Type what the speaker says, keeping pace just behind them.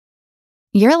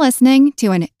You're listening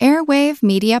to an Airwave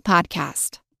Media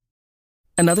Podcast.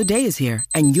 Another day is here,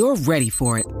 and you're ready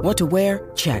for it. What to wear?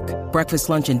 Check. Breakfast,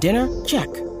 lunch, and dinner? Check.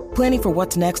 Planning for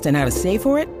what's next and how to save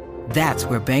for it? That's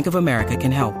where Bank of America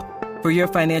can help. For your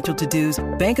financial to-dos,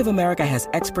 Bank of America has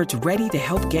experts ready to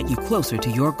help get you closer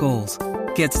to your goals.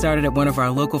 Get started at one of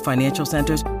our local financial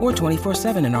centers or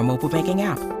 24/7 in our mobile banking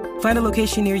app. Find a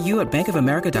location near you at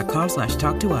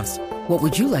bankofamerica.com/talktous. What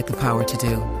would you like the power to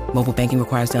do? Mobile banking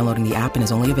requires downloading the app and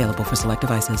is only available for select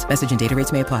devices. Message and data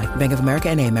rates may apply. Bank of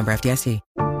America N.A., member FDIC.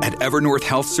 At Evernorth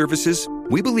Health Services,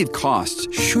 we believe costs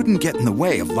shouldn't get in the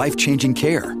way of life-changing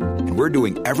care, and we're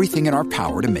doing everything in our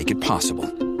power to make it possible.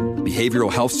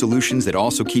 Behavioral health solutions that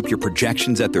also keep your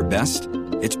projections at their best?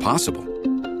 It's possible.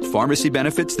 Pharmacy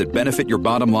benefits that benefit your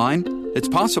bottom line? It's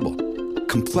possible.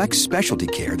 Complex specialty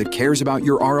care that cares about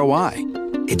your ROI?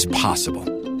 It's possible.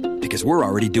 Because we're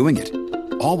already doing it.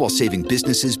 All while saving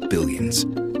businesses billions.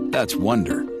 That's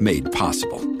Wonder made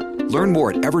possible. Learn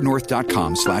more at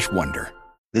evernorth.com/wonder.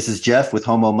 This is Jeff with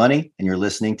Homo Money, and you're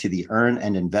listening to the Earn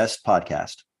and Invest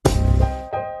podcast.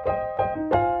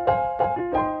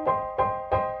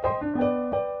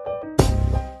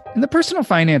 In the personal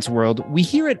finance world, we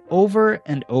hear it over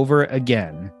and over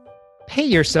again. Pay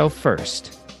yourself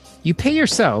first. You pay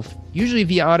yourself, usually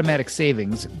via automatic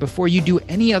savings, before you do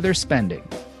any other spending.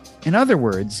 In other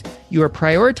words, you are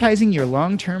prioritizing your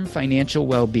long-term financial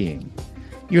well-being.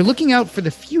 You're looking out for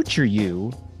the future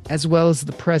you as well as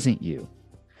the present you.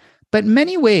 But in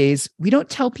many ways, we don't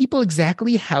tell people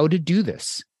exactly how to do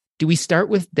this. Do we start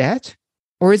with debt?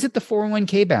 Or is it the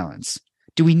 401k balance?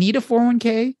 Do we need a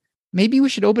 401k? Maybe we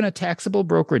should open a taxable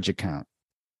brokerage account.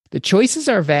 The choices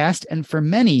are vast, and for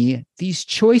many, these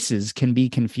choices can be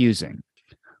confusing.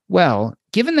 Well,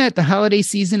 given that the holiday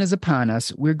season is upon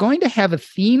us, we're going to have a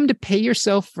themed Pay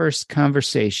Yourself First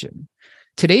conversation.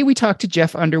 Today, we talk to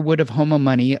Jeff Underwood of Homo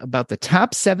Money about the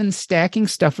top 7 stacking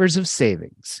stuffers of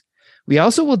savings. We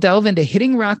also will delve into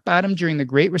hitting rock bottom during the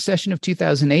Great Recession of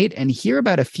 2008 and hear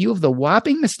about a few of the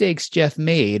whopping mistakes Jeff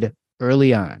made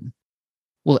early on.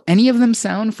 Will any of them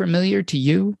sound familiar to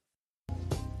you?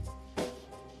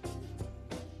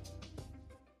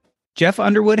 Jeff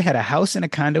Underwood had a house and a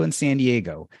condo in San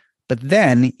Diego, but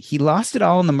then he lost it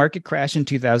all in the market crash in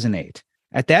 2008.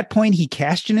 At that point, he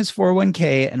cashed in his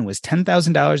 401k and was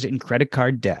 $10,000 in credit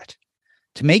card debt.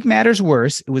 To make matters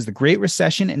worse, it was the Great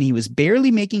Recession and he was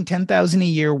barely making $10,000 a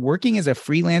year working as a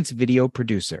freelance video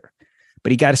producer.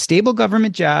 But he got a stable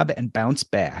government job and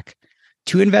bounced back.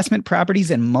 2 investment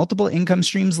properties and multiple income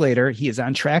streams later, he is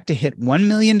on track to hit $1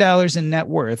 million in net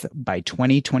worth by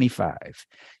 2025.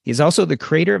 He is also the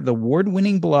creator of the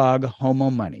award-winning blog Homo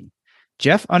Money.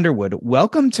 Jeff Underwood,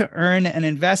 welcome to Earn and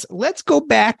Invest. Let's go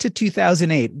back to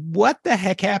 2008. What the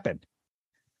heck happened?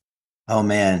 Oh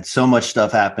man, so much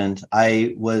stuff happened.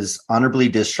 I was honorably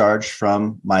discharged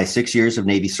from my 6 years of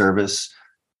Navy service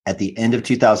at the end of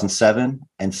 2007.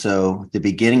 And so the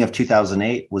beginning of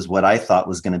 2008 was what I thought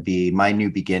was going to be my new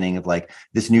beginning of like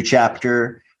this new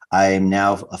chapter. I'm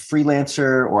now a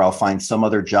freelancer, or I'll find some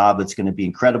other job that's going to be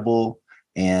incredible.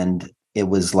 And it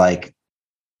was like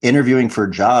interviewing for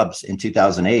jobs in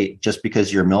 2008, just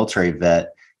because you're a military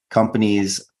vet,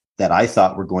 companies that I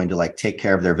thought were going to like take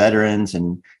care of their veterans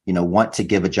and, you know, want to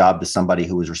give a job to somebody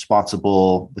who was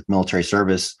responsible with military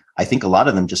service. I think a lot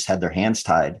of them just had their hands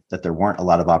tied, that there weren't a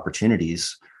lot of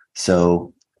opportunities.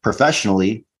 So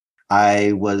professionally,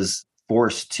 I was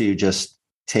forced to just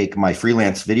take my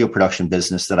freelance video production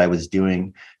business that I was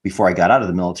doing before I got out of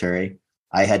the military.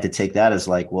 I had to take that as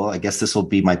like, well, I guess this will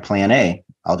be my plan A.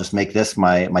 I'll just make this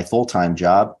my full-time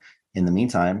job in the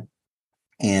meantime.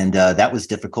 And that was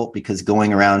difficult because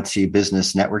going around to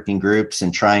business networking groups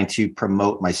and trying to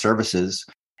promote my services,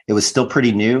 it was still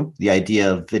pretty new. The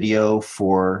idea of video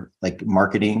for like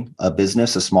marketing a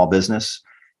business, a small business,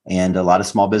 and a lot of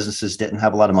small businesses didn't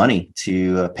have a lot of money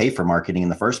to pay for marketing in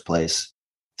the first place.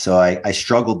 So I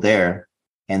struggled there.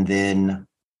 And then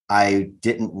I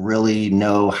didn't really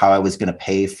know how I was going to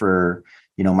pay for,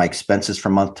 you know, my expenses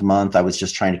from month to month. I was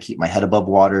just trying to keep my head above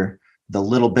water. The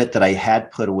little bit that I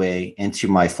had put away into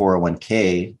my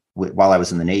 401k while I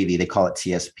was in the Navy, they call it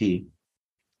TSP.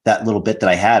 That little bit that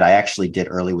I had, I actually did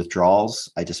early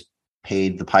withdrawals. I just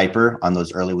paid the piper on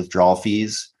those early withdrawal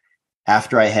fees.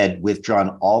 After I had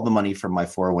withdrawn all the money from my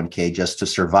 401k just to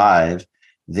survive,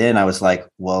 then I was like,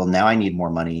 well, now I need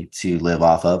more money to live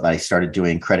off of. I started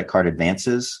doing credit card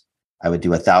advances. I would do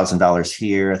 $1,000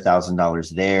 here, $1,000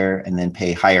 there, and then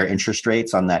pay higher interest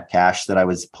rates on that cash that I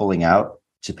was pulling out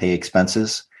to pay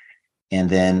expenses. And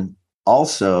then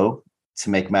also,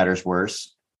 to make matters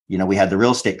worse, you know, we had the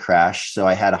real estate crash. So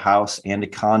I had a house and a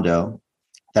condo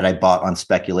that I bought on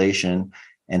speculation.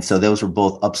 And so those were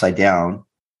both upside down.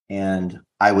 And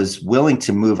I was willing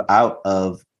to move out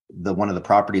of one of the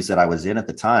properties that I was in at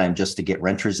the time just to get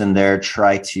renters in there,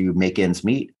 try to make ends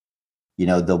meet.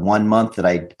 The 1 month that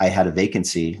I had a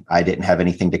vacancy, I didn't have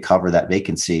anything to cover that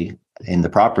vacancy in the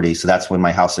property. So that's when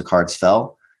my house of cards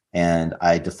fell and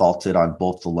I defaulted on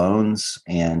both the loans.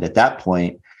 And at that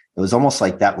point, it was almost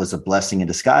like that was a blessing in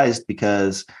disguise,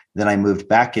 because then I moved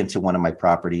back into one of my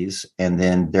properties. And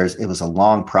then it was a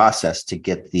long process to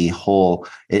get it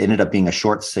ended up being a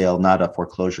short sale, not a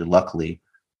foreclosure, luckily.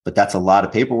 But that's a lot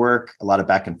of paperwork, a lot of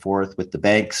back and forth with the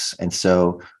banks. And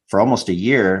so for almost a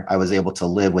year, I was able to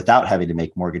live without having to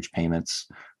make mortgage payments.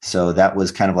 So that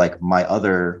was kind of like my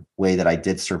other way that I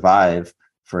did survive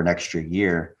for an extra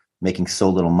year, making so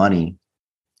little money.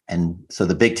 And so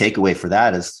the big takeaway for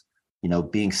that is,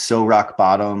 being so rock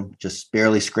bottom, just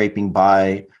barely scraping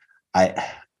by. I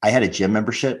had a gym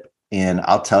membership, and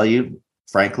I'll tell you,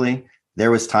 frankly,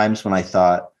 there was times when I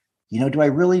thought, do I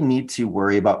really need to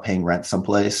worry about paying rent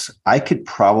someplace? I could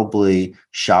probably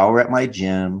shower at my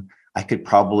gym. I could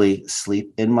probably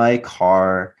sleep in my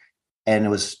car. And it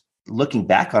was looking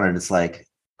back on it, it's like,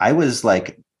 I was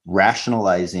like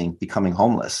rationalizing becoming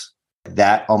homeless.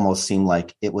 That almost seemed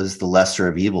like it was the lesser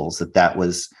of evils, that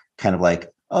was kind of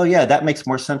like, oh yeah, that makes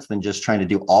more sense than just trying to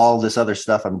do all this other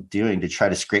stuff I'm doing to try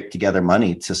to scrape together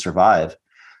money to survive.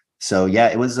 So yeah,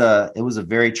 it was a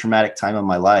very traumatic time in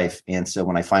my life. And so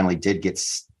when I finally did get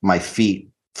my feet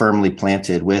firmly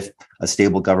planted with a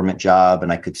stable government job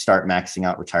and I could start maxing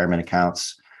out retirement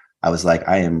accounts, I was like,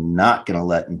 I am not going to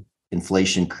let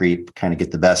inflation creep kind of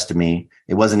get the best of me.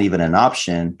 It wasn't even an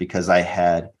option because I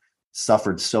had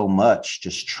suffered so much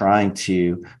just trying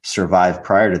to survive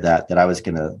prior to that I was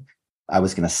going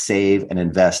to save and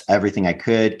invest everything I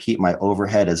could, keep my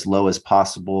overhead as low as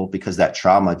possible, because that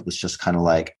trauma was just kind of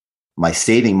like, my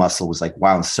saving muscle was like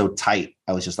wound so tight.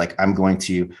 I was just like, I'm going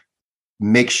to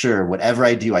make sure whatever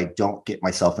I do, I don't get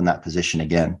myself in that position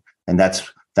again. And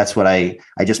that's what I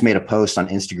just made a post on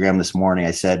Instagram this morning.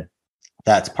 I said,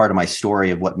 that's part of my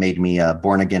story of what made me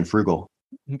born again frugal.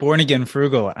 Born again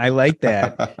frugal. I like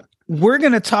that. We're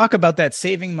going to talk about that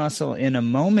saving muscle in a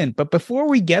moment. But before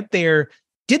we get there,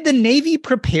 did the Navy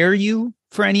prepare you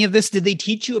for any of this? Did they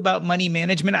teach you about money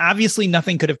management? Obviously,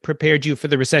 nothing could have prepared you for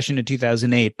the recession of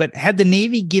 2008, but had the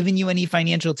Navy given you any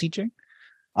financial teaching?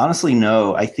 Honestly,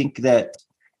 no. I think that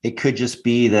it could just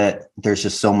be that there's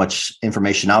just so much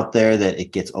information out there that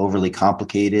it gets overly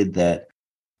complicated, that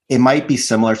it might be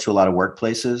similar to a lot of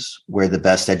workplaces where the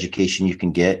best education you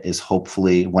can get is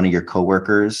hopefully one of your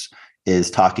coworkers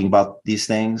is talking about these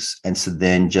things. And so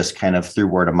then just kind of through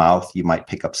word of mouth, you might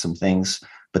pick up some things,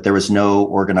 but there was no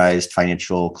organized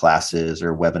financial classes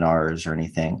or webinars or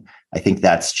anything. I think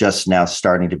that's just now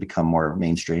starting to become more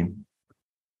mainstream.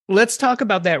 Let's talk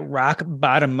about that rock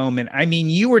bottom moment. I mean,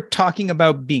 you were talking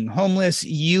about being homeless.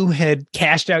 You had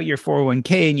cashed out your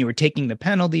 401k and you were taking the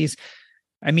penalties.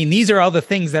 I mean, these are all the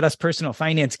things that us personal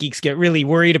finance geeks get really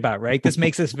worried about, right? This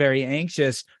makes us very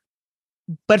anxious.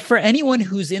 But for anyone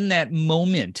who's in that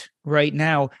moment right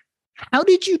now, how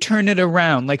did you turn it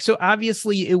around? Like, so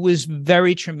obviously it was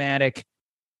very traumatic.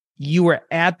 You were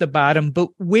at the bottom, but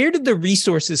where did the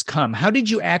resources come? How did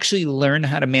you actually learn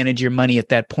how to manage your money at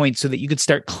that point so that you could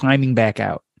start climbing back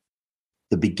out?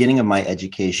 The beginning of my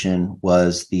education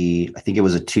was I think it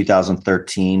was a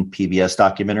 2013 PBS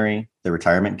documentary, The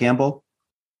Retirement Gamble.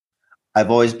 I've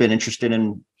always been interested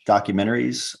in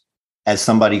documentaries. As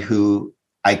somebody who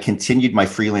I continued my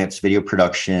freelance video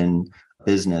production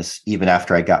business even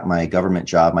after I got my government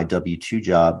job, my W-2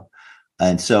 job.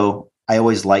 And so I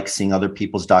always like seeing other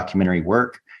people's documentary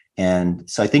work. And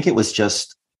so I think it was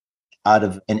just out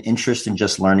of an interest in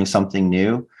just learning something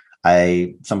new.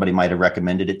 Somebody might have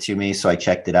recommended it to me. So I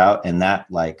checked it out, and that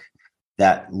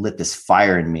lit this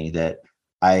fire in me that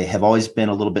I have always been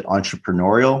a little bit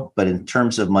entrepreneurial, but in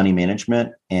terms of money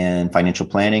management and financial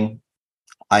planning,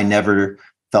 I never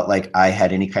felt like I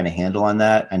had any kind of handle on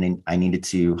that. And I needed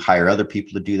to hire other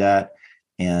people to do that.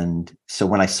 And so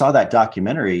when I saw that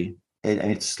documentary,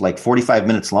 it's like 45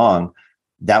 minutes long.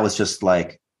 That was just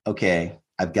like, okay,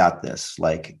 I've got this.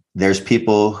 Like, there's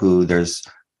people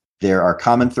there are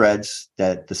common threads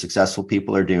that the successful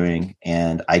people are doing,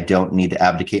 and I don't need to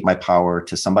abdicate my power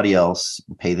to somebody else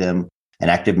and pay them an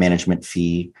active management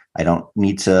fee. I don't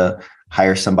need to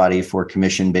hire somebody for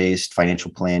commission-based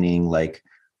financial planning. Like,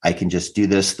 I can just do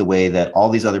this the way that all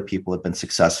these other people have been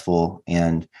successful.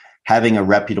 And having a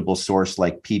reputable source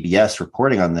like PBS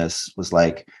reporting on this was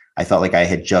like, I felt like I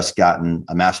had just gotten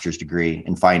a master's degree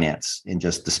in finance in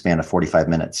just the span of 45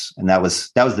 minutes. And that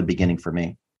was the beginning for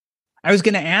me. I was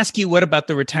going to ask you what about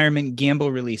the retirement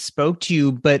gamble really spoke to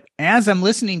you, but as I'm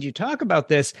listening to you talk about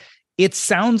this, it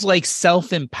sounds like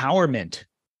self-empowerment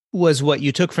was what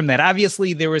you took from that.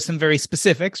 Obviously, there were some very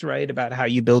specifics, right, about how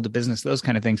you build a business, those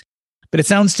kind of things. But it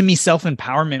sounds to me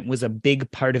self-empowerment was a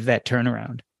big part of that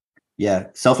turnaround. Yeah,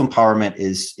 self-empowerment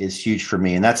is huge for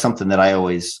me. And that's something that I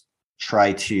always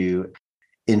try to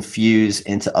infuse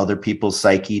into other people's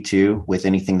psyche too, with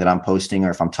anything that I'm posting, or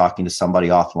if I'm talking to somebody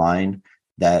offline,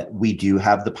 that we do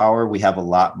have the power. We have a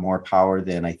lot more power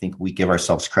than I think we give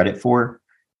ourselves credit for.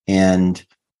 And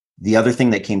the other thing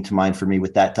that came to mind for me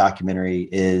with that documentary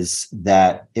is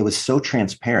that it was so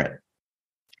transparent.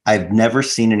 I've never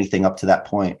seen anything up to that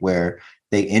point where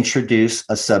they introduce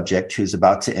a subject who's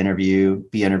about to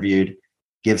be interviewed,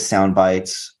 give sound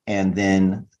bites, and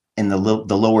then in the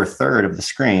lower third of the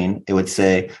screen, it would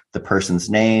say the person's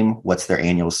name, what's their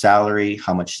annual salary,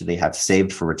 how much do they have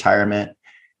saved for retirement.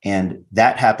 And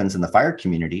that happens in the fire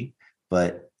community,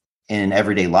 but in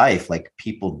everyday life, like,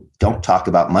 people don't talk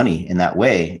about money in that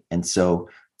way. And so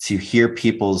to hear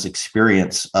people's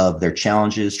experience of their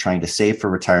challenges trying to save for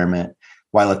retirement,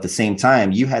 while at the same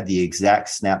time you had the exact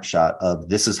snapshot of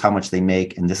this is how much they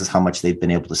make and this is how much they've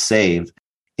been able to save,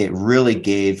 it really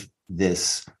gave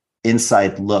this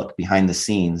inside look behind the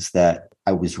scenes that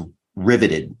I was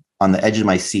riveted on the edge of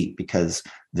my seat, because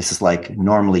this is like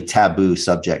normally taboo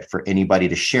subject for anybody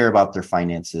to share about their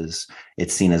finances.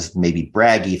 It's seen as maybe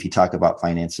braggy if you talk about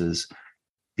finances.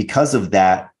 Because of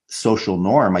that social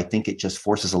norm, I think it just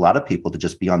forces a lot of people to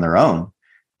just be on their own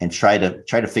and try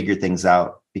to figure things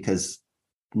out, because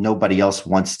nobody else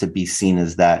wants to be seen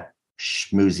as that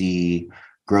schmoozy,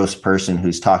 gross person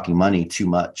who's talking money too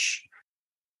much.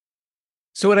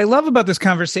 So what I love about this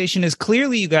conversation is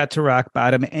clearly you got to rock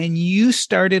bottom and you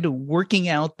started working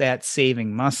out that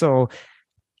saving muscle.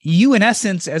 You, in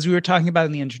essence, as we were talking about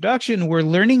in the introduction, were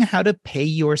learning how to pay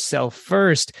yourself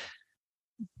first.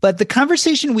 But the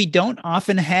conversation we don't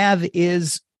often have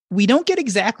is we don't get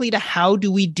exactly to how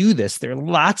do we do this. There are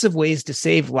lots of ways to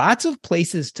save, lots of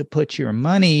places to put your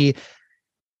money.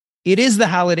 It is the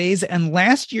holidays, and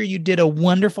last year you did a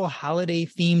wonderful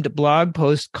holiday-themed blog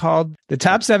post called The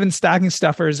Top 7 Stocking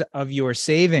Stuffers of Your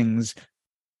Savings.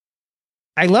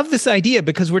 I love this idea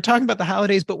because we're talking about the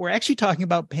holidays, but we're actually talking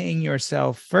about paying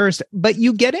yourself first. But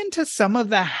you get into some of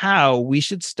the how we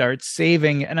should start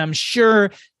saving, and I'm sure,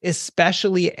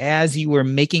 especially as you were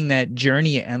making that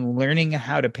journey and learning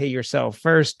how to pay yourself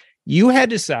first, you had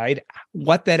to decide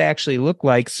what that actually looked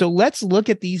like. So let's look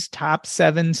at these top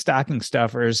 7 stocking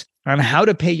stuffers on how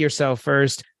to pay yourself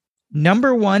first.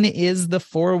 Number 1 is the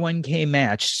 401k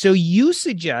match. So you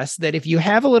suggest that if you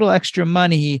have a little extra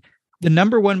money, the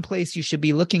number 1 place you should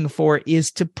be looking for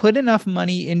is to put enough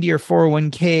money into your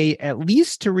 401k, at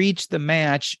least to reach the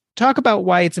match. Talk about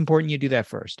why it's important you do that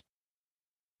first.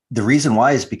 The reason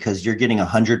why is because you're getting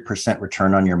 100%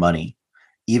 return on your money.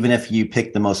 Even if you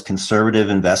pick the most conservative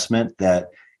investment that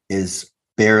is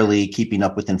barely keeping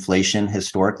up with inflation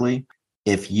historically,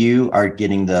 if you are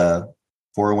getting the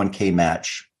 401k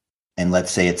match, and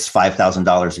let's say it's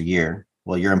 $5,000 a year,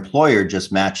 well, your employer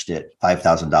just matched it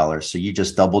 $5,000. So you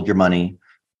just doubled your money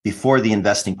before the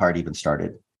investing part even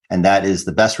started. And that is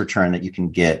the best return that you can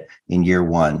get in year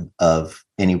 1 of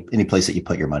any place that you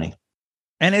put your money.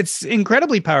 And it's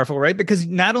incredibly powerful, right? Because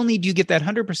not only do you get that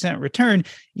 100% return,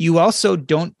 you also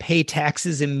don't pay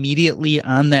taxes immediately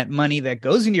on that money that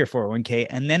goes into your 401k,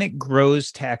 and then it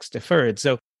grows tax deferred.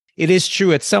 So it is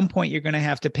true, at some point, you're going to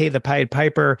have to pay the Pied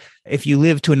Piper. If you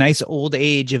live to a nice old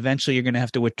age, eventually you're going to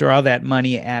have to withdraw that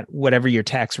money at whatever your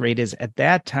tax rate is at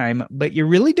that time. But you're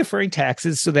really deferring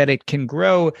taxes so that it can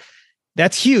grow.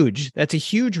 That's huge. That's a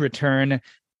huge return.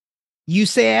 You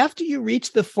say after you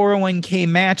reach the 401k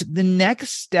match, the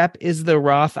next step is the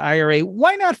Roth IRA.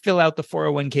 Why not fill out the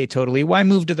 401k totally? Why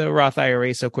move to the Roth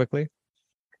IRA so quickly?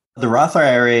 The Roth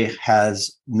IRA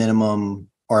has minimum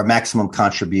or a maximum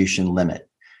contribution limit.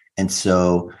 And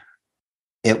so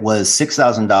it was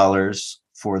 $6,000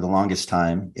 for the longest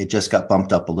time. It just got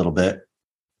bumped up a little bit.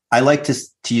 I like to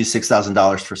use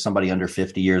 $6,000 for somebody under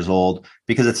 50 years old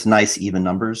because it's nice, even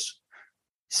numbers.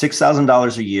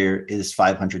 $6,000 a year is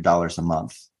 $500 a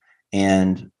month.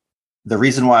 And the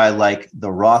reason why I like the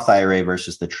Roth IRA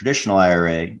versus the traditional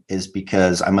IRA is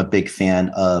because I'm a big fan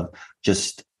of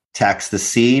just tax the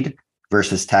seed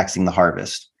versus taxing the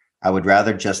harvest. I would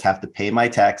rather just have to pay my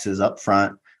taxes up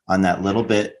front on that little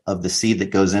bit of the seed that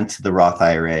goes into the Roth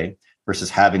IRA versus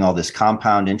having all this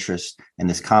compound interest and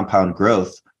this compound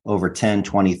growth over 10,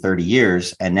 20, 30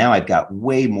 years. And now I've got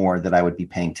way more that I would be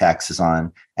paying taxes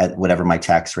on at whatever my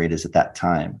tax rate is at that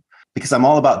time, because I'm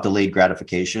all about delayed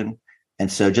gratification.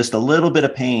 And so just a little bit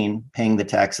of pain paying the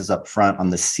taxes up front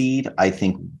on the seed, I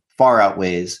think far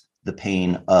outweighs the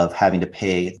pain of having to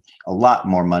pay a lot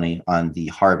more money on the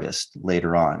harvest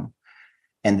later on.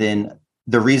 And then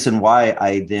the reason why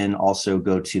I then also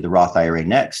go to the Roth IRA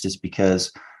next is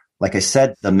because, like I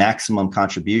said, the maximum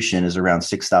contribution is around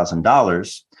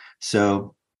 $6,000.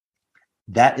 So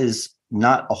that is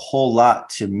not a whole lot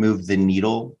to move the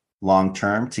needle long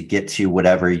term to get to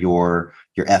whatever your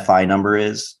FI number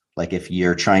is. Like if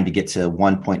you're trying to get to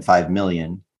 1.5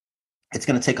 million, it's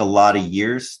going to take a lot of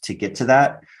years to get to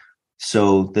that.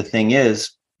 So the thing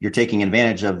is, you're taking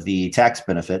advantage of the tax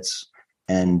benefits.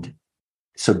 And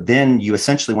so then you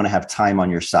essentially want to have time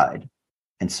on your side.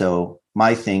 And so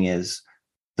my thing is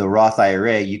the Roth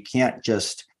IRA, you can't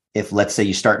just, if let's say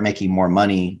you start making more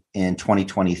money in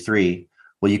 2023,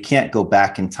 well, you can't go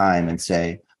back in time and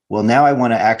say, well, now I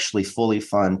want to actually fully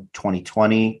fund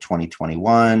 2020,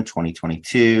 2021,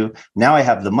 2022. Now I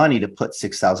have the money to put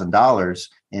 $6,000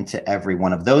 into every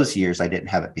one of those years. I didn't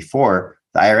have it before.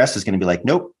 The IRS is going to be like,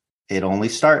 nope, it only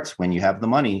starts when you have the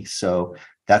money. So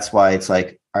that's why it's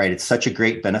like, all right, it's such a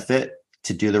great benefit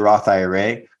to do the Roth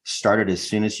IRA. Start it as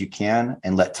soon as you can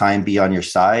and let time be on your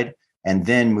side, and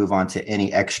then move on to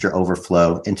any extra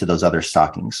overflow into those other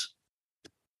stockings.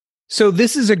 So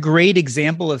this is a great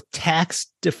example of tax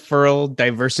deferral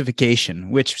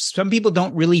diversification, which some people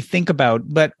don't really think about.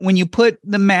 But when you put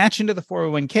the match into the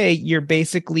 401k, you're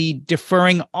basically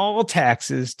deferring all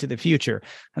taxes to the future.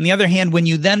 On the other hand, when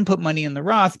you then put money in the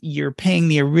Roth, you're paying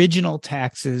the original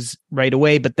taxes right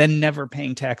away, but then never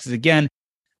paying taxes again.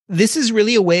 This is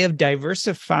really a way of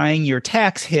diversifying your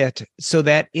tax hit so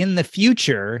that in the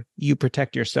future, you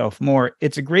protect yourself more.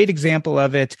 It's a great example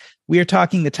of it. We are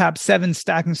talking the top 7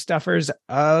 stocking stuffers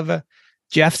of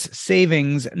Jeff's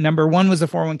savings. Number 1 was the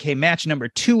 401k match. Number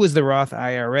 2 was the Roth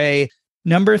IRA.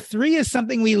 Number 3 is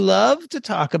something we love to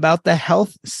talk about, the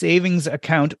health savings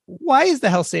account. Why is the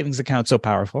health savings account so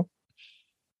powerful?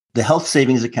 The health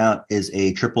savings account is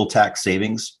a triple tax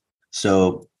savings.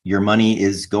 So your money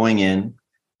is going in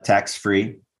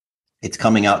tax-free. It's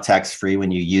coming out tax-free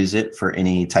when you use it for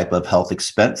any type of health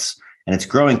expense, and it's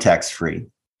growing tax-free.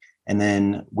 And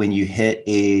then when you hit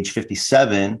age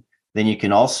 57, then you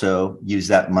can also use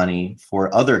that money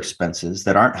for other expenses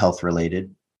that aren't health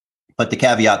related. But the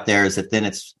caveat there is that then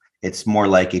it's more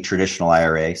like a traditional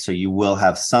IRA. So you will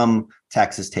have some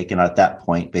taxes taken out at that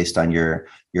point based on your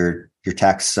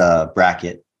tax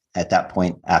bracket at that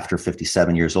point after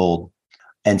 57 years old.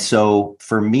 And so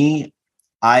for me,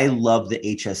 I love the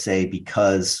HSA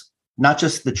because not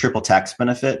just the triple tax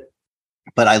benefit,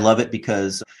 but I love it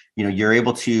because, you're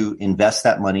able to invest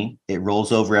that money. It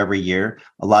rolls over every year.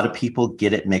 A lot of people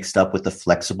get it mixed up with the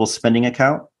flexible spending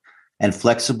account. And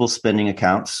flexible spending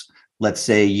accounts, let's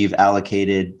say you've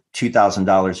allocated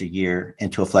 $2,000 a year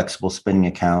into a flexible spending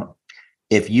account.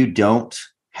 If you don't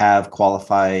have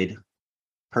qualified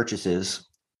purchases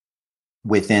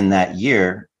within that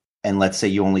year, and let's say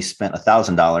you only spent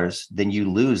 $1,000, then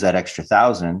you lose that extra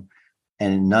 $1,000,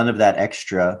 and none of that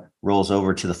extra rolls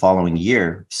over to the following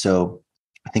year. So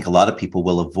I think a lot of people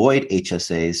will avoid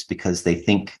HSAs because they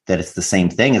think that it's the same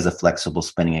thing as a flexible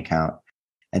spending account.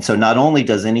 And so not only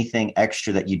does anything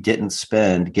extra that you didn't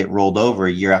spend get rolled over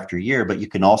year after year, but you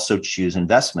can also choose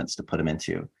investments to put them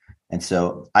into. And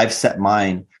so I've set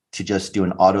mine to just do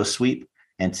an auto sweep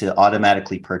and to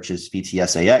automatically purchase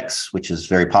VTSAX, which is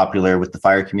very popular with the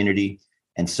FIRE community.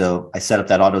 And so I set up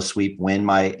that auto sweep. When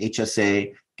my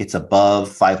HSA gets above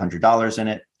 $500 in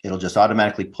it, it'll just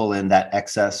automatically pull in that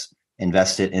excess,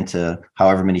 invest it into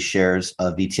however many shares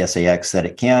of VTSAX that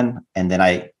it can. And then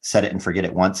I set it and forget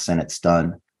it once and it's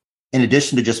done. In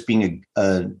addition to just being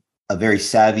a very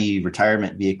savvy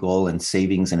retirement vehicle and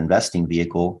savings and investing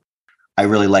vehicle, I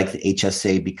really like the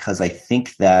HSA because I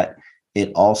think that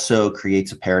it also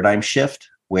creates a paradigm shift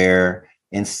where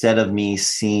instead of me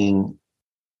seeing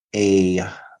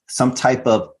some type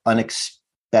of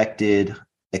unexpected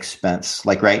expense,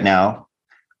 like right now,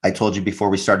 I told you before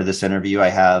we started this interview, I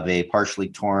have a partially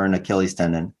torn Achilles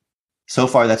tendon. So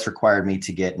far, that's required me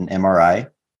to get an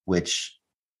MRI, which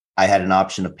I had an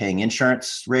option of paying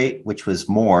insurance rate, which was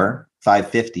more,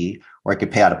 $550, or I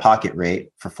could pay out of pocket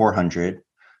rate for $400.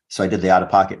 So I did the out of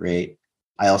pocket rate.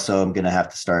 I also am going to have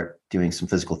to start doing some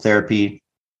physical therapy.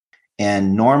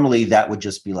 And normally that would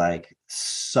just be like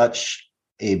such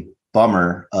a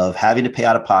bummer of having to pay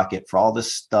out of pocket for all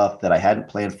this stuff that I hadn't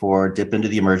planned for, dip into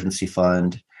the emergency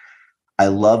fund. I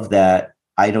love that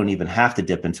I don't even have to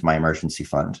dip into my emergency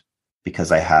fund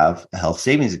because I have a health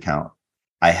savings account.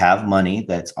 I have money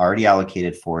that's already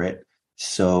allocated for it.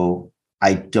 So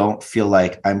I don't feel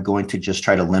like I'm going to just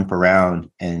try to limp around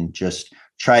and just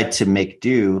tried to make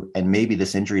do, and maybe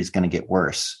this injury is going to get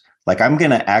worse. Like, I'm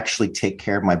going to actually take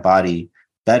care of my body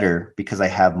better because I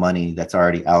have money that's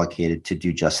already allocated to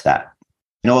do just that.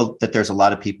 You know that there's a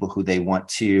lot of people who they want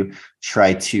to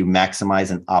try to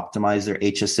maximize and optimize their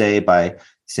HSA by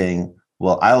saying,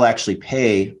 well, I'll actually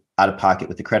pay out of pocket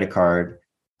with the credit card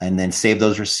and then save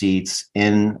those receipts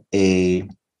in a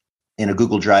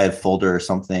Google Drive folder or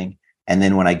something. And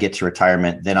then when I get to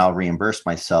retirement, then I'll reimburse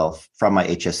myself from my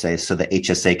HSA so the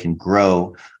HSA can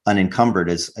grow unencumbered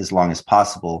as long as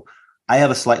possible. I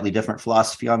have a slightly different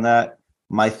philosophy on that.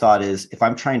 My thought is, if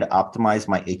I'm trying to optimize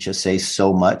my HSA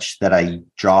so much that I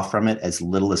draw from it as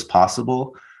little as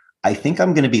possible, I think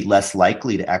I'm going to be less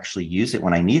likely to actually use it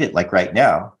when I need it, like right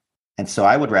now. And so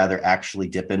I would rather actually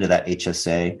dip into that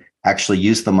HSA, actually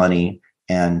use the money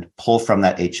and pull from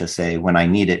that HSA when I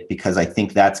need it, because I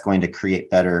think that's going to create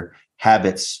better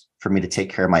habits for me to take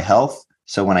care of my health.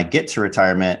 So when I get to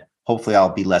retirement, hopefully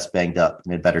I'll be less banged up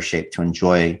and in better shape to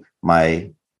enjoy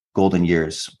my golden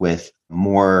years with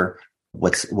more,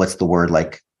 what's the word?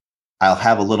 Like, I'll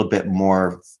have a little bit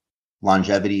more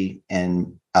longevity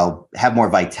and I'll have more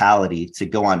vitality to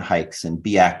go on hikes and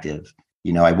be active.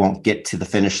 You know, I won't get to the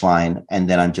finish line and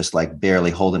then I'm just like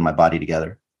barely holding my body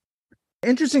together.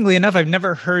 Interestingly enough, I've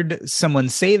never heard someone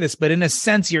say this, but in a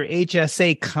sense, your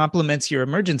HSA complements your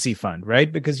emergency fund,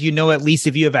 right? Because you know, at least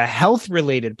if you have a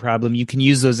health-related problem, you can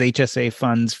use those HSA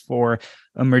funds for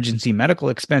emergency medical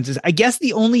expenses. I guess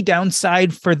the only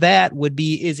downside for that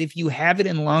is if you have it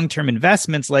in long-term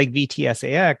investments like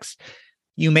VTSAX,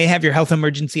 you may have your health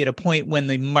emergency at a point when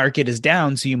the market is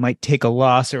down, so you might take a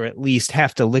loss or at least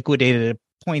have to liquidate at a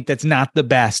point that's not the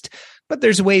best. But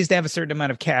there's ways to have a certain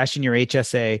amount of cash in your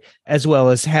HSA, as well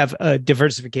as have a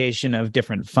diversification of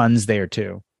different funds there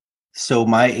too. So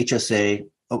my HSA,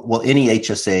 well, any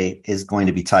HSA is going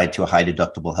to be tied to a high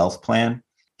deductible health plan.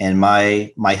 And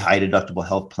my high deductible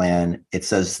health plan, it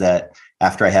says that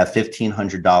after I have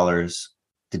 $1,500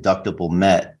 deductible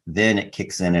met, then it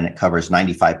kicks in and it covers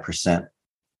 95%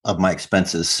 of my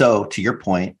expenses. So to your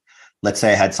point, let's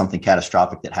say I had something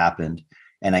catastrophic that happened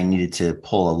and I needed to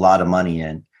pull a lot of money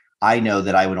in. I know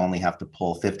that I would only have to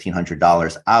pull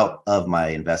 $1,500 out of my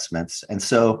investments. And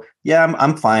so, yeah,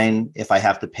 I'm fine if I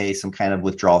have to pay some kind of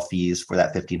withdrawal fees for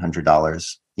that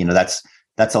 $1,500. You know, that's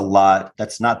a lot.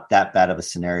 That's not that bad of a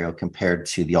scenario compared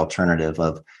to the alternative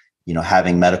of, you know,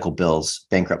 having medical bills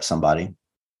bankrupt somebody.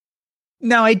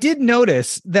 Now, I did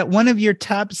notice that one of your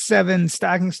top 7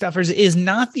 stocking stuffers is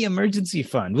not the emergency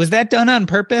fund. Was that done on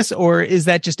purpose, or is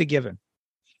that just a given?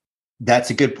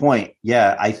 That's a good point.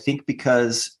 Yeah, I think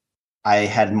because I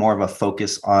had more of a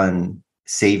focus on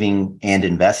saving and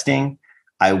investing,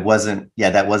 that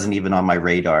wasn't even on my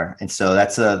radar. And so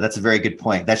that's a very good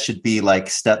point. That should be like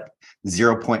step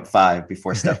 0.5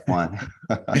 before step 1.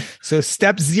 So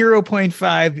step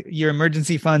 0.5, your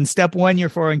emergency fund. Step 1,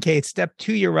 your 401k. Step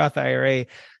 2, your Roth IRA.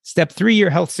 Step 3, your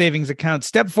health savings account.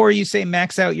 Step 4, you say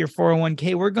max out your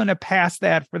 401k. We're going to pass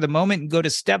that for the moment and go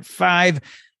to step 5,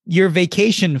 your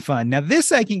vacation fund. Now,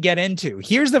 this I can get into.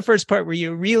 Here's the first part where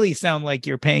you really sound like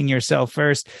you're paying yourself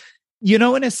first. You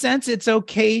know, in a sense, it's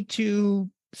okay to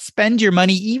spend your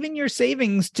money, even your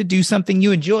savings, to do something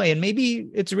you enjoy. And maybe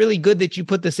it's really good that you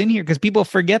put this in here because people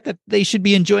forget that they should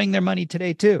be enjoying their money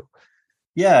today too.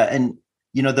 Yeah. And,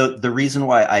 you know, the reason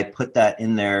why I put that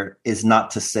in there is not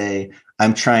to say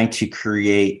I'm trying to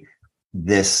create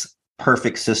this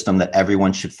perfect system that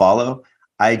everyone should follow.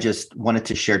 I just wanted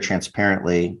to share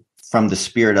transparently from the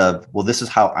spirit of, well, this is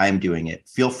how I'm doing it.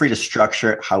 Feel free to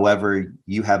structure it however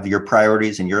you have your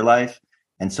priorities in your life.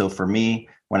 And so for me,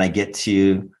 when I get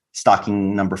to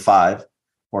stocking number 5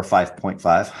 or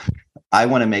 5.5, I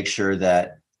want to make sure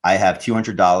that I have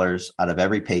 $200 out of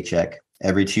every paycheck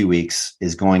every 2 weeks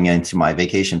is going into my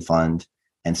vacation fund.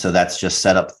 And so that's just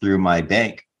set up through my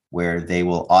bank where they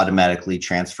will automatically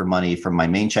transfer money from my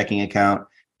main checking account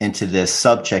into this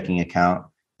sub checking account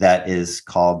that is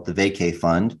called the vacay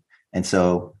fund. And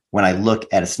so when I look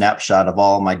at a snapshot of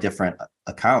all my different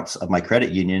accounts of my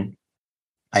credit union,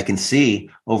 I can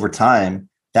see over time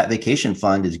that vacation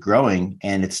fund is growing.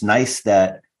 And it's nice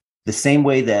that the same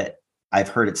way that I've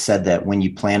heard it said that when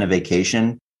you plan a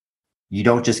vacation, you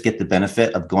don't just get the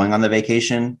benefit of going on the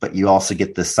vacation, but you also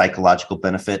get the psychological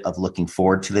benefit of looking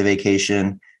forward to the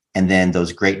vacation and then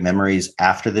those great memories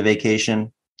after the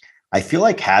vacation. I feel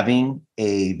like having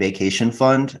a vacation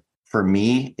fund for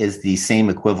me is the same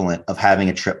equivalent of having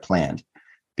a trip planned,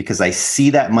 because I see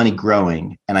that money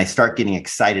growing and I start getting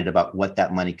excited about what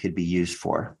that money could be used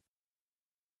for.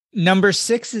 Number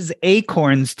 6 is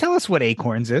Acorns. Tell us what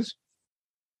Acorns is.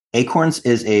 Acorns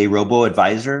is a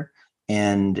robo-advisor,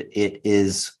 and it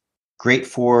is great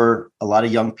for a lot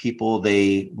of young people.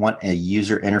 They want a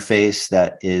user interface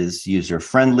that is user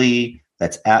friendly,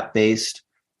 that's app based.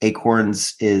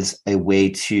 Acorns is a way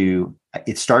to,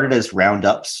 it started as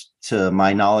roundups to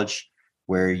my knowledge,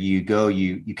 where you go,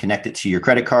 you connect it to your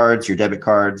credit cards, your debit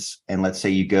cards. And let's say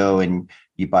you go and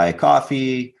you buy a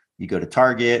coffee, you go to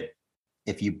Target.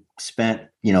 If you spent,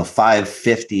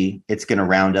 $5.50, it's going to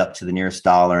round up to the nearest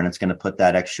dollar, and it's going to put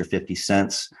that extra 50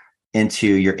 cents into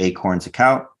your Acorns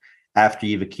account. After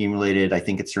you've accumulated, I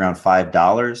think it's around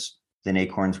 $5, then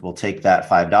Acorns will take that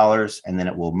 $5 and then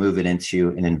it will move it into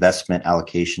an investment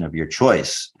allocation of your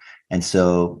choice. And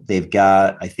so they've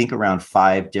got, I think, around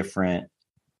five different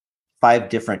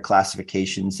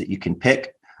classifications that you can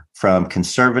pick, from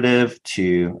conservative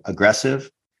to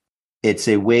aggressive. It's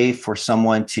a way for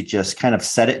someone to just kind of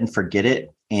set it and forget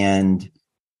it. And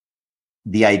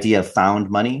the idea of found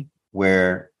money,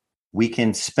 where we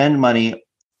can spend money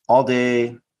all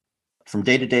day, from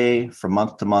day to day, from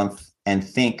month to month, and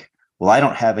think, well, I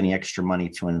don't have any extra money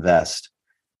to invest.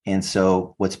 And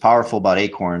so what's powerful about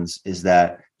Acorns is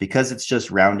that because it's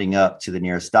just rounding up to the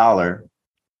nearest dollar,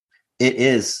 it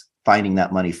is finding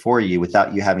that money for you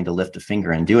without you having to lift a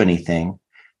finger and do anything.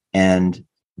 And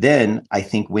then I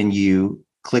think when you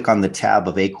click on the tab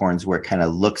of Acorns, where it kind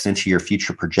of looks into your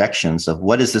future projections of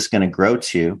what is this going to grow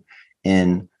to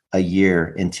in a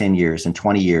year, in 10 years, in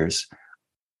 20 years,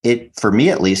 for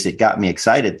me at least, it got me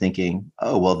excited, thinking,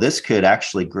 oh, well, this could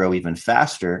actually grow even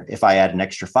faster if I add an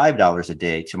extra $5 a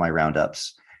day to my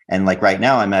roundups. And like right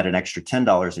now, I'm at an extra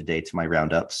 $10 a day to my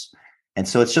roundups. And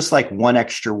so it's just like one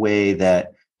extra way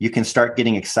that you can start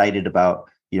getting excited about,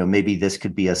 maybe this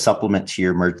could be a supplement to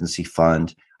your emergency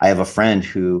fund. I have a friend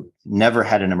who never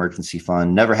had an emergency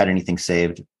fund, never had anything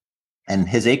saved. And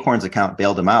his Acorns account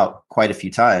bailed him out quite a few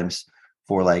times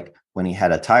for like when he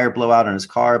had a tire blowout on his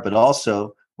car, but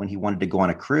also when he wanted to go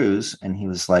on a cruise. And he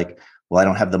was like, well, I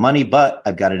don't have the money, but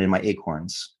I've got it in my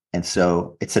Acorns. And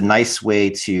so it's a nice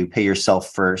way to pay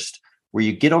yourself first, where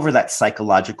you get over that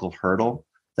psychological hurdle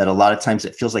that a lot of times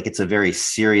it feels like it's a very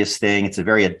serious thing. It's a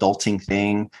very adulting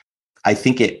thing. I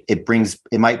think it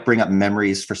might bring up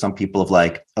memories for some people of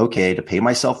like, okay, to pay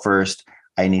myself first,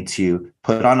 I need to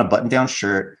put on a button-down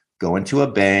shirt, go into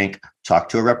a bank, talk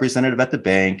to a representative at the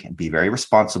bank, and be very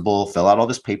responsible, fill out all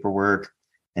this paperwork.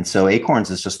 And so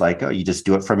Acorns is just like, oh, you just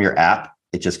do it from your app.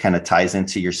 It just kind of ties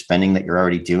into your spending that you're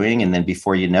already doing. And then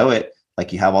before you know it,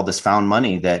 like you have all this found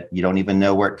money that you don't even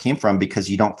know where it came from because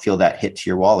you don't feel that hit to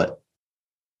your wallet.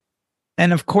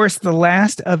 And of course, the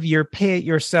last of your pay it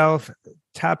yourself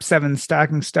top 7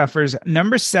 stocking stuffers,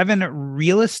 number 7,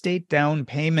 real estate down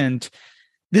payment.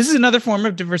 This is another form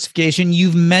of diversification.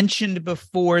 You've mentioned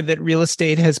before that real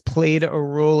estate has played a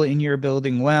role in your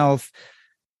building wealth.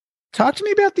 Talk to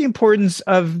me about the importance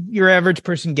of your average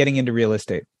person getting into real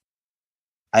estate.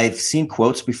 I've seen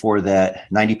quotes before that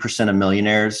 90% of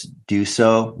millionaires do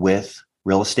so with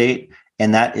real estate,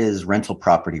 and that is rental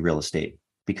property real estate.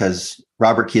 Because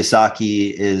Robert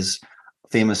Kiyosaki is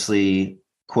famously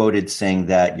quoted saying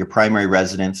that your primary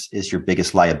residence is your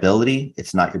biggest liability.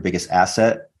 It's not your biggest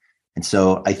asset. And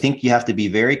so I think you have to be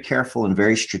very careful and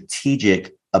very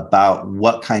strategic about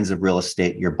what kinds of real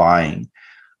estate you're buying.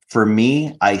 For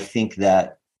me, I think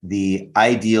that the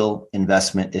ideal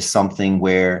investment is something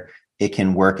where it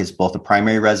can work as both a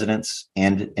primary residence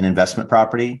and an investment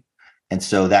property. And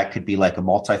so that could be like a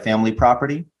multifamily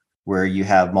property where you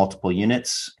have multiple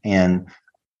units, and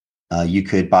you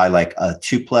could buy like a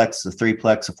 2-plex, a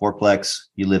 3-plex, a 4-plex.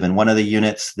 You live in one of the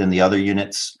units, then the other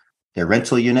units, they're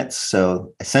rental units.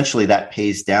 So essentially that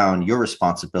pays down your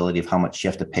responsibility of how much you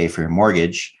have to pay for your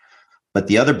mortgage. But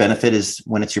the other benefit is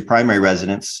when it's your primary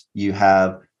residence, you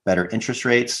have better interest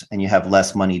rates and you have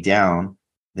less money down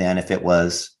than if it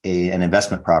was an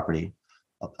investment property.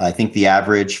 I think the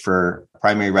average for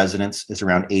primary residence is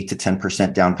around 8 to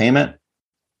 10% down payment.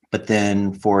 But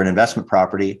then for an investment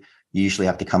property, you usually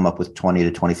have to come up with 20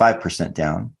 to 25%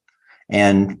 down,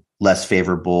 and less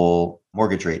favorable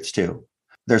mortgage rates too.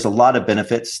 There's a lot of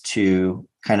benefits to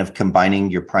kind of combining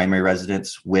your primary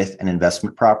residence with an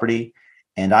investment property.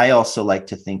 And I also like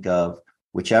to think of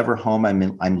whichever home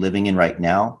I'm living in right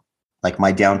now, like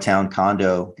my downtown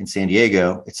condo in San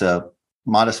Diego. It's a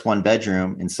modest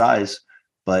 1-bedroom in size,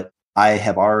 but I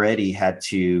have already had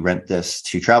to rent this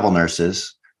to travel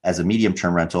nurses as a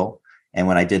medium-term rental. And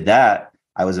when I did that,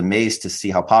 I was amazed to see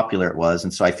how popular it was.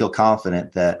 And so I feel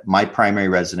confident that my primary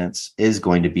residence is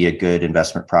going to be a good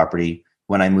investment property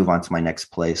when I move on to my next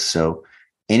place. So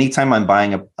anytime I'm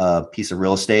buying a piece of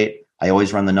real estate, I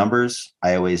always run the numbers.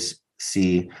 I always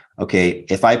see, okay,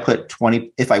 if I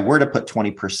were to put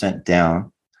 20%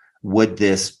 down, would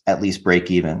this at least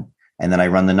break even? And then I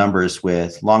run the numbers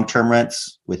with long-term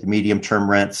rents, with medium-term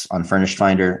rents on Furnished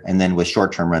Finder, and then with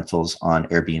short-term rentals on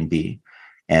Airbnb.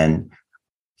 And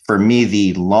for me,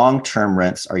 the long-term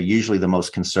rents are usually the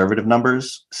most conservative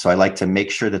numbers. So I like to make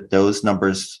sure that those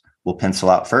numbers will pencil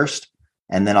out first.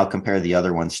 And then I'll compare the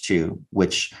other ones too,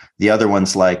 which the other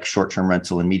ones like short-term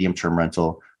rental and medium-term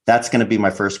rental, that's going to be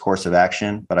my first course of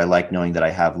action. But I like knowing that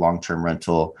I have long-term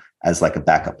rental as like a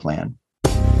backup plan.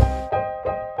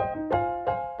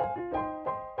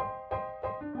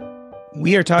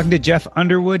 We are talking to Jeff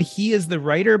Underwood. He is the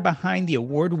writer behind the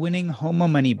award-winning Homo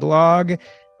Money blog.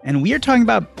 And we are talking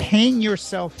about paying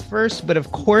yourself first. But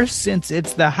of course, since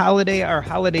it's the holiday, our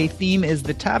holiday theme is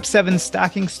the top 7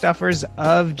 stocking stuffers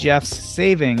of Jeff's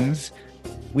savings.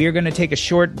 We are going to take a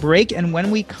short break. And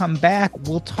when we come back,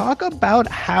 we'll talk about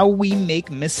how we make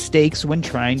mistakes when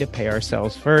trying to pay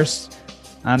ourselves first.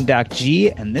 I'm Doc G,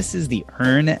 and this is the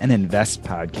Earn and Invest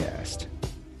podcast.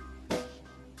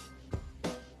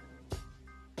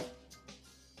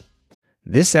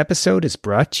 This episode is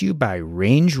brought to you by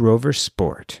Range Rover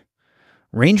Sport.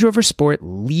 Range Rover Sport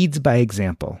leads by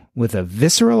example. With a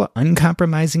visceral,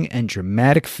 uncompromising, and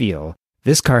dramatic feel,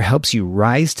 this car helps you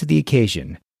rise to the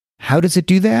occasion. How does it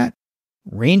do that?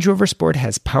 Range Rover Sport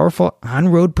has powerful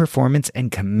on-road performance and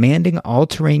commanding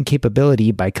all-terrain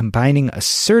capability by combining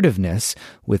assertiveness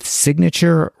with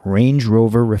signature Range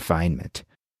Rover refinement.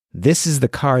 This is the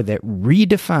car that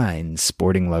redefines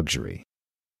sporting luxury.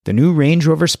 The new Range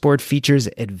Rover Sport features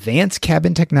advanced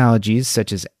cabin technologies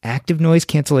such as active noise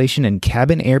cancellation and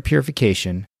cabin air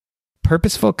purification,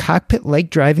 purposeful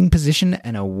cockpit-like driving position,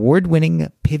 and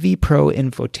award-winning Pivi Pro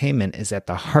infotainment is at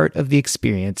the heart of the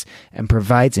experience and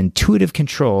provides intuitive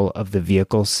control of the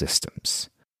vehicle systems.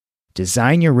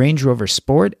 Design your Range Rover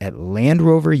Sport at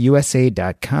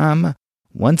LandRoverUSA.com.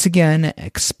 Once again,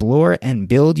 explore and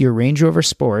build your Range Rover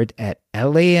Sport at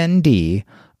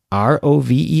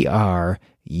LandRoverUSA.com.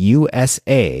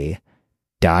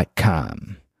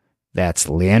 That's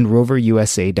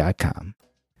LandRoverUSA.com.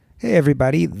 Hey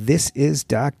everybody, this is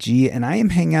Doc G, and I am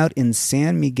hanging out in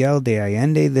San Miguel de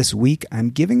Allende this week.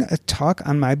 I'm giving a talk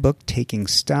on my book, Taking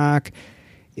Stock.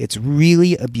 It's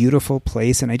really a beautiful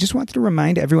place, and I just wanted to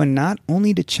remind everyone not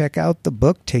only to check out the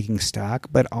book, Taking Stock,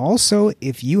 but also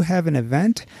if you have an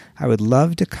event, I would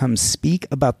love to come speak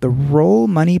about the role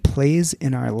money plays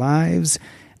in our lives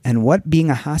and what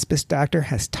being a hospice doctor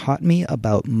has taught me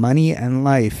about money and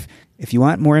life. If you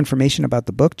want more information about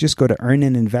the book, just go to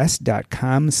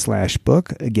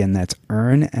earnandinvest.com/book. Again, that's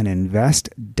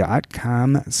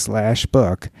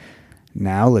earnandinvest.com/book.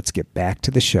 Now let's get back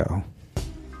to the show.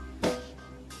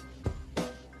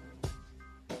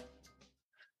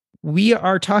 We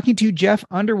are talking to Jeff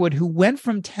Underwood, who went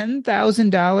from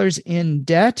 $10,000 in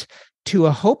debt to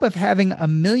a hope of having $1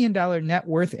 million net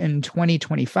worth in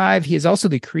 2025. He is also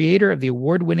the creator of the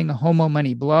award-winning Homo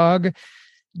Money blog.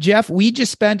 Jeff, we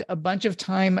just spent a bunch of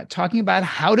time talking about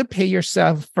how to pay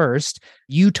yourself first.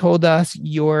 You told us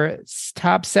your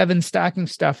top 7 stocking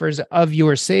stuffers of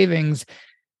your savings.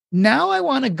 Now I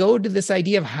want to go to this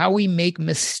idea of how we make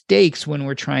mistakes when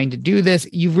we're trying to do this.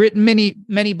 You've written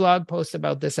many blog posts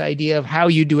about this idea of how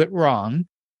you do it wrong.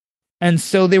 And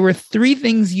so there were 3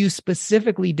 things you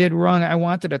specifically did wrong I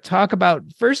wanted to talk about.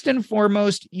 First and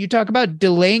foremost, you talk about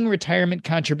delaying retirement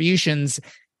contributions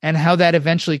and how that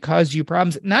eventually caused you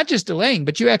problems. Not just delaying,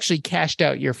 but you actually cashed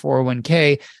out your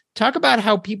 401k. Talk about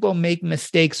how people make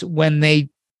mistakes when they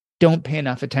don't pay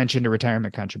enough attention to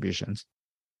retirement contributions.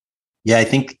 Yeah, I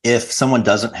think if someone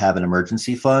doesn't have an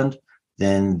emergency fund,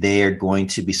 then they are going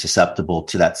to be susceptible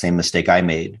to that same mistake I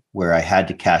made, where I had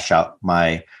to cash out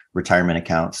my retirement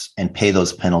accounts and pay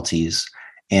those penalties.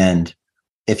 And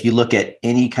if you look at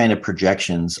any kind of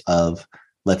projections of,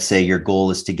 let's say your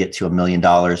goal is to get to $1 million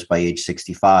by age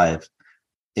 65.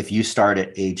 If you start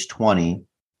at age 20,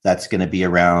 that's going to be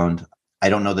around, I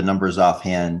don't know the numbers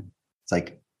offhand. It's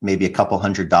like maybe a couple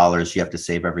 $100 you have to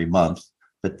save every month.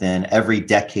 But then every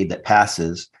decade that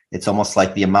passes, it's almost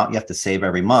like the amount you have to save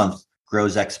every month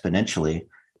grows exponentially.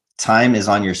 Time is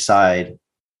on your side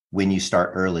when you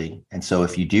start early. And so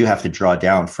if you do have to draw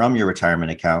down from your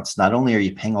retirement accounts, not only are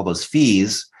you paying all those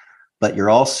fees, but you're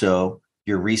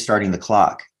restarting the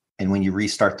clock. And when you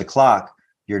restart the clock,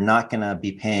 you're not going to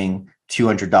be paying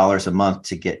 $200 a month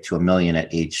to get to $1 million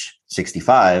at age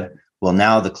 65. Well,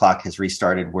 now the clock has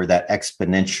restarted where that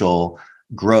exponential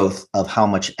growth of how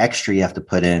much extra you have to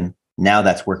put in, now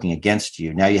that's working against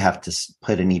you. Now you have to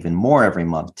put in even more every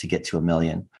month to get to $1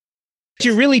 million. What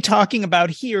you're really talking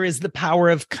about here is the power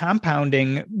of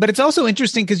compounding, but it's also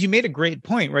interesting because you made a great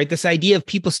point, right? This idea of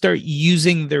people start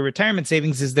using their retirement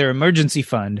savings as their emergency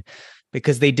fund.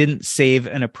 because they didn't save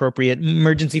an appropriate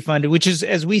emergency fund, which is,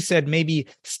 as we said, maybe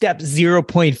step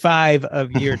 0.5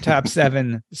 of your top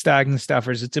 7 stocking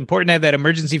stuffers. It's important to have that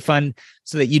emergency fund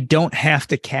so that you don't have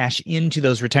to cash into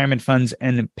those retirement funds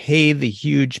and pay the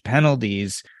huge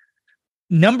penalties.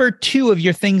 Number 2 of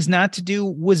your things not to do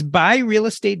was buy real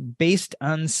estate based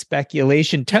on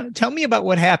speculation. Tell me about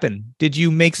what happened. Did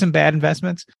you make some bad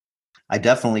investments? I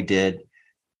definitely did.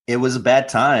 It was a bad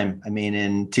time. I mean,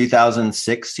 in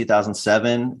 2006,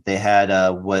 2007, they had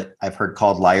what I've heard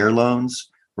called liar loans,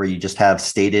 where you just have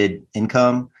stated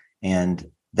income.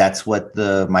 And that's what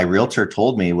my realtor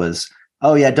told me was,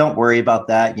 oh yeah, don't worry about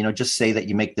that. Just say that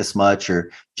you make this much,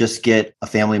 or just get a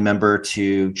family member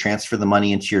to transfer the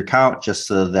money into your account just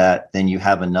so that then you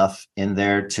have enough in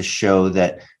there to show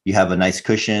that you have a nice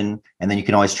cushion. And then you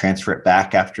can always transfer it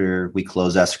back after we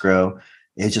close escrow.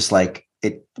 It's just like,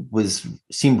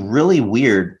 seemed really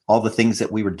weird, all the things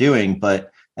that we were doing. But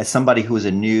as somebody who was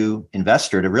a new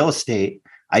investor to real estate,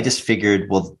 I just figured,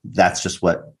 well, that's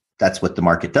what the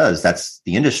market does. That's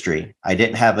the industry. I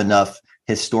didn't have enough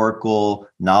historical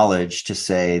knowledge to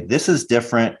say this is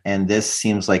different and this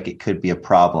seems like it could be a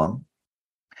problem.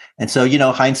 And so,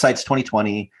 hindsight's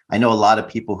 2020. I know a lot of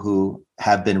people who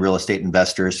have been real estate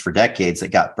investors for decades that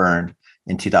got burned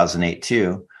in 2008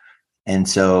 too. And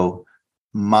so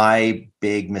my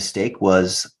big mistake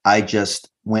was I just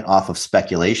went off of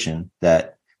speculation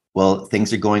that, well,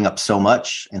 things are going up so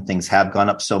much and things have gone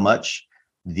up so much.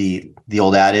 The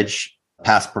old adage,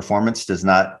 past performance does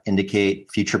not indicate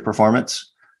future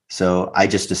performance. So I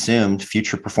just assumed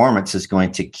future performance is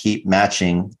going to keep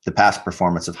matching the past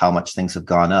performance of how much things have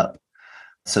gone up.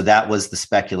 So that was the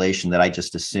speculation that I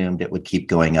just assumed it would keep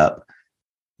going up.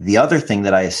 The other thing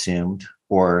that I assumed,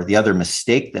 or the other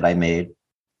mistake that I made,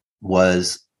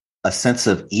 was a sense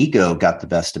of ego got the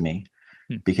best of me,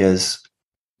 because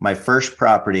my first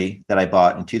property that I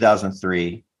bought in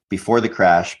 2003, before the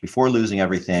crash, before losing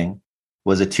everything,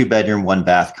 was a 2-bedroom,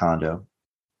 1-bath condo.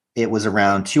 It was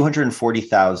around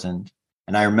 $240,000.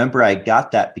 And I remember I got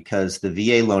that because the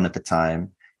VA loan at the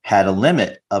time had a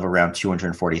limit of around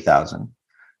 $240,000.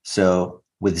 So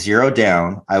with zero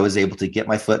down, I was able to get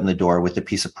my foot in the door with a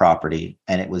piece of property,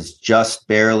 and it was just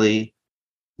barely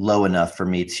low enough for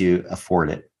me to afford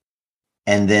it.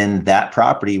 And then that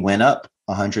property went up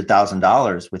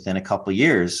 $100,000 within a couple of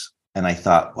years. And I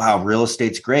thought, wow, real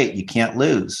estate's great. You can't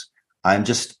lose. I'm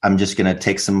just going to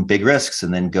take some big risks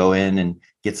and then go in and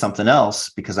get something else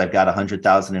because I've got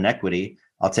 $100,000 in equity.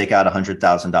 I'll take out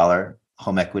 $100,000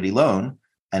 home equity loan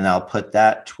and I'll put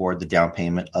that toward the down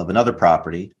payment of another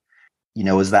property.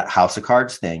 Is that house of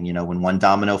cards thing. When one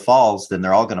domino falls, then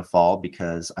they're all going to fall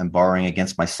because I'm borrowing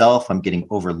against myself. I'm getting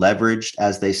over leveraged,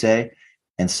 as they say.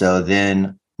 And so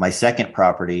then my second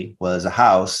property was a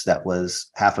house that was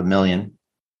 $500,000.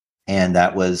 And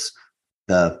that was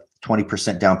the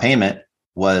 20% down payment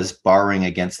was borrowing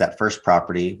against that first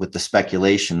property with the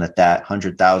speculation that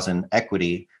 100,000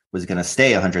 equity was going to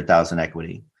stay 100,000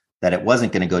 equity, that it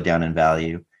wasn't going to go down in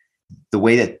value. The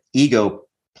way that ego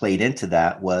played into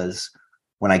that was,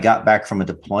 when I got back from a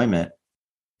deployment,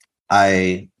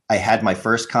 I had my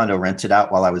first condo rented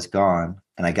out while I was gone.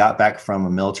 And I got back from a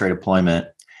military deployment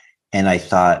and I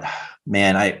thought,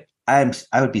 man, I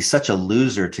would be such a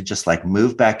loser to just like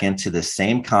move back into the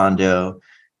same condo.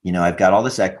 I've got all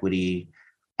this equity.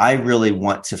 I really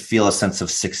want to feel a sense of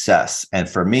success. And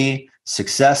for me,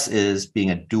 success is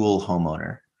being a dual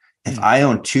homeowner. If I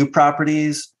own 2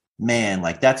 properties, man,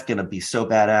 like that's going to be so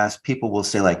badass. People will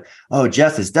say like, oh,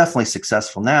 Jeff is definitely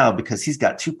successful now because he's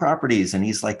got 2 properties and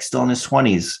he's like still in his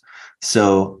 20s.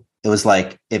 So it was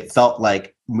like, it felt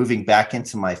like moving back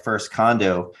into my first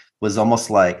condo was almost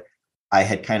like I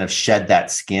had kind of shed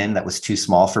that skin that was too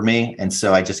small for me. And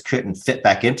so I just couldn't fit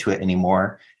back into it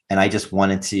anymore. And I just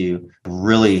wanted to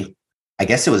really, I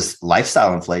guess it was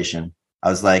lifestyle inflation. I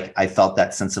was like, I felt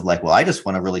that sense of like, well, I just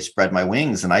want to really spread my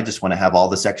wings and I just want to have all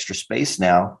this extra space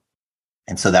now.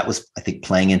 And so that was, I think,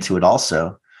 playing into it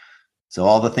also. So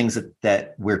all the things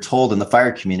that we're told in the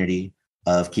fire community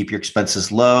of keep your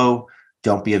expenses low,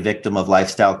 don't be a victim of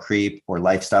lifestyle creep or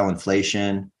lifestyle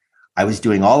inflation. I was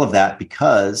doing all of that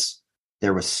because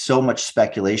there was so much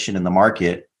speculation in the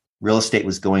market. Real estate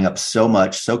was going up so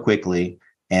much, so quickly.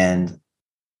 And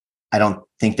I don't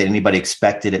think that anybody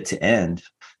expected it to end.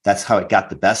 That's how it got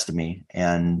the best of me.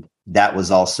 And that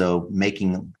was also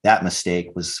making that mistake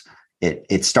was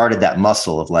it started that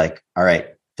muscle of like, all right,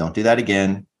 don't do that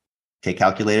again. Take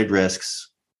calculated risks.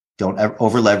 Don't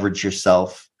over leverage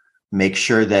yourself. Make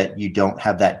sure that you don't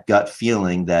have that gut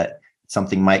feeling that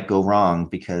something might go wrong,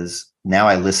 because now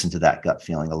I listen to that gut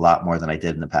feeling a lot more than I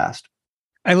did in the past.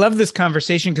 I love this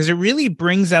conversation because it really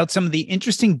brings out some of the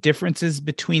interesting differences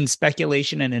between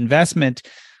speculation and investment.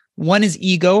 One is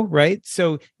ego, right?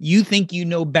 So you think you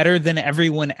know better than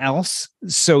everyone else.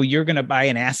 So you're going to buy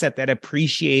an asset that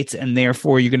appreciates and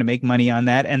therefore you're going to make money on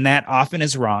that. And that often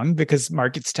is wrong because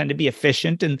markets tend to be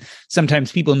efficient and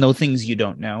sometimes people know things you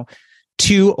don't know.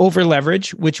 Two, over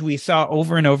leverage, which we saw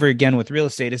over and over again with real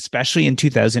estate, especially in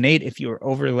 2008. If you were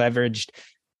over leveraged,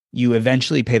 you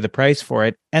eventually pay the price for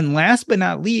it. And last but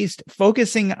not least,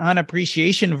 focusing on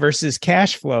appreciation versus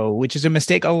cash flow, which is a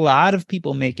mistake a lot of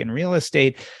people make in real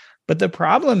estate. But the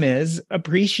problem is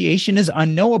appreciation is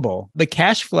unknowable. The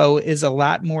cash flow is a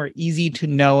lot more easy to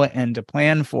know and to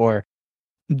plan for.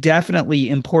 Definitely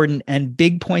important and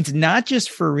big points, not just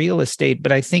for real estate,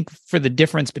 but I think for the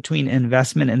difference between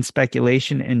investment and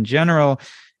speculation in general.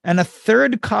 And a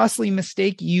third costly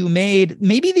mistake you made,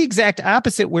 maybe the exact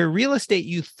opposite, where real estate,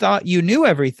 you thought you knew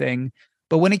everything,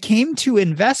 but when it came to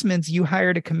investments, you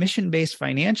hired a commission-based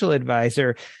financial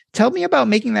advisor. Tell me about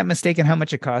making that mistake and how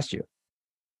much it cost you.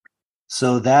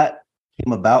 So that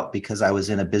came about because I was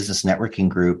in a business networking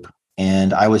group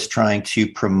and I was trying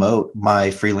to promote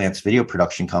my freelance video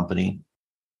production company.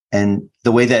 And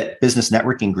the way that business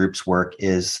networking groups work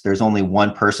is there's only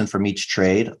one person from each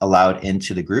trade allowed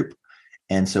into the group.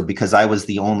 And so because I was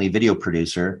the only video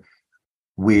producer,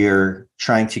 we're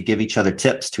trying to give each other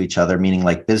tips to each other, meaning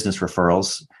like business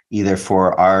referrals, either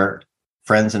for our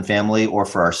friends and family or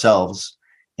for ourselves.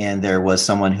 And there was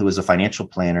someone who was a financial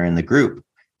planner in the group.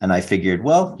 And I figured,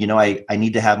 well, I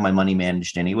need to have my money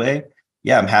managed anyway.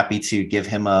 Yeah, I'm happy to give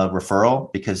him a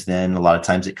referral because then a lot of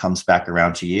times it comes back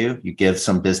around to you. You give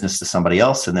some business to somebody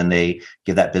else and then they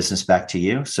give that business back to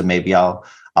you. So maybe I'll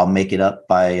make it up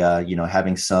by,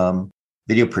 having some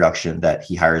video production that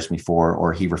he hires me for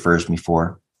or he refers me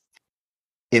for.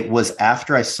 It was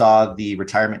after I saw the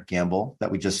retirement gamble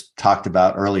that we just talked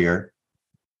about earlier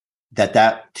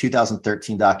that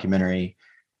 2013 documentary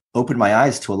opened my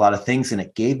eyes to a lot of things. And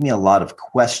it gave me a lot of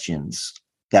questions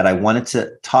that I wanted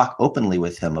to talk openly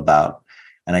with him about.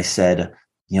 And I said,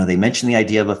 they mentioned the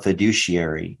idea of a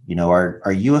fiduciary.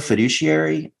 Are you a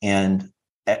fiduciary? And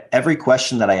every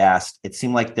question that I asked, it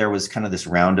seemed like there was kind of this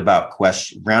roundabout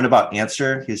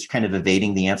answer. He was kind of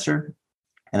evading the answer.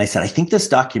 And I said, I think this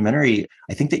documentary,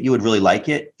 I think that you would really like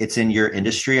it. It's in your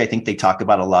industry. I think they talk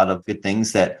about a lot of good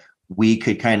things that we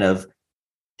could kind of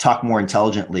talk more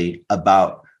intelligently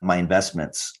about my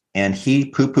investments. And he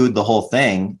poo-pooed the whole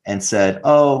thing and said,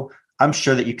 oh, I'm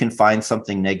sure that you can find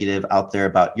something negative out there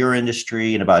about your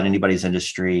industry and about anybody's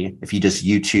industry if you just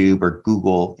YouTube or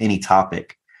Google any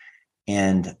topic.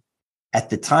 And at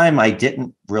the time, I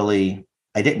didn't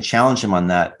challenge him on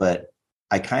that, but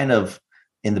I kind of,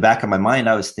 in the back of my mind,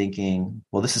 I was thinking,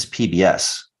 well, this is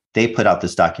PBS. They put out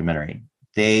this documentary.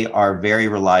 They are very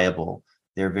reliable.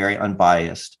 They're very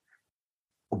unbiased.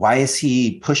 Why is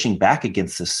he pushing back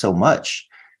against this so much?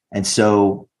 And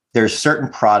so there's certain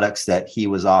products that he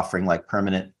was offering, like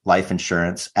permanent life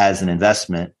insurance as an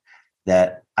investment,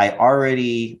 that my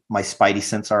spidey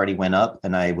sense already went up.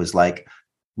 And I was like,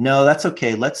 no, that's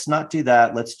okay. Let's not do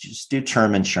that. Let's just do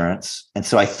term insurance. And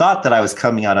so I thought that I was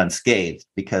coming out unscathed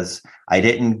because I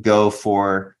didn't go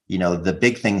for, the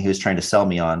big thing he was trying to sell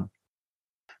me on.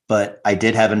 But I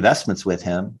did have investments with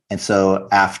him. And so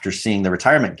after seeing the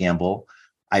retirement gamble,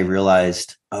 I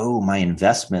realized, my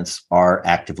investments are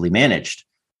actively managed.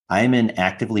 I'm in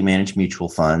actively managed mutual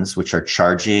funds, which are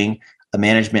charging a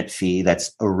management fee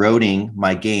that's eroding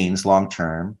my gains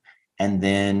long-term. And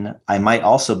then I might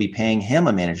also be paying him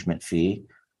a management fee.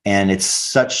 And it's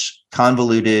such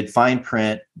convoluted fine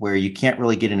print where you can't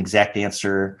really get an exact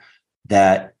answer,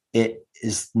 that it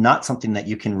is not something that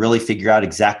you can really figure out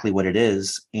exactly what it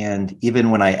is. And even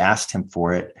when I asked him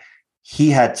for it, he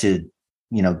had to,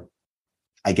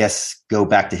 I guess, go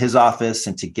back to his office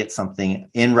and to get something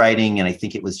in writing. And I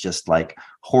think it was just like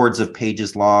hordes of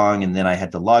pages long. And then I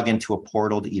had to log into a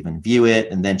portal to even view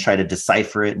it and then try to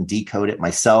decipher it and decode it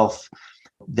myself.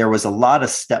 There was a lot of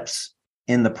steps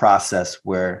in the process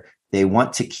where they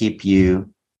want to keep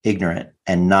you ignorant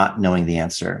and not knowing the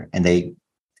answer. And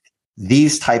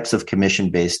these types of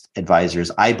commission-based advisors,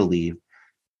 I believe,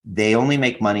 they only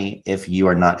make money if you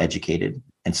are not educated.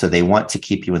 And so they want to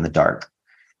keep you in the dark.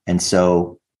 And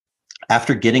so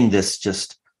after getting this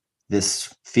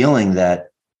feeling that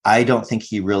I don't think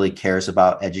he really cares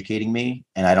about educating me,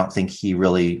 and I don't think he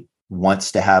really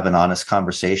wants to have an honest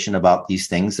conversation about these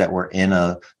things that were in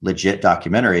a legit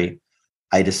documentary,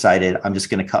 I decided I'm just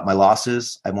going to cut my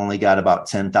losses. I've only got about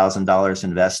 $10,000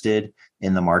 invested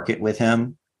in the market with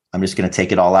him. I'm just going to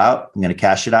take it all out. I'm going to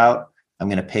cash it out. I'm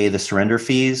going to pay the surrender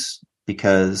fees.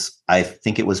 because I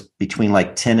think it was between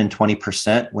like 10 and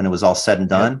 20% when it was all said and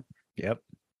done. Yep.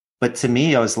 But to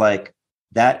me, I was like,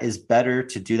 that is better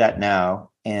to do that now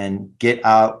and get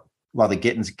out while the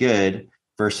getting's good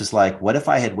versus like, what if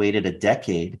I had waited a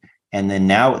decade and then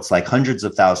now it's like hundreds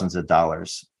of thousands of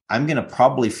dollars? I'm going to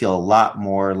probably feel a lot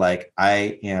more like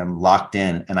I am locked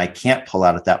in and I can't pull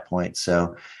out at that point.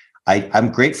 So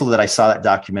I'm grateful that I saw that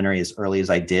documentary as early as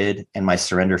I did, and my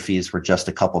surrender fees were just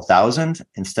a couple thousand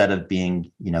instead of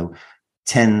being,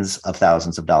 tens of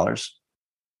thousands of dollars.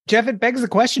 Jeff, it begs the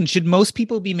question, should most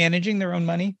people be managing their own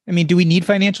money? I mean, do we need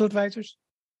financial advisors?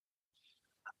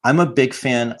 I'm a big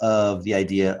fan of the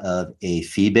idea of a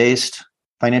fee-based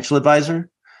financial advisor,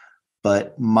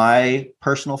 but my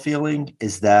personal feeling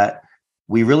is that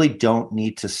we really don't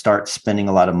need to start spending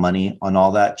a lot of money on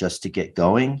all that just to get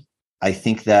going. I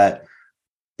think that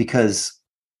because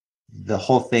the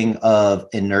whole thing of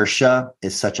inertia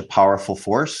is such a powerful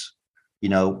force,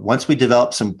 once we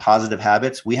develop some positive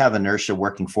habits, we have inertia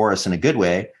working for us in a good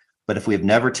way. But if we have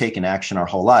never taken action our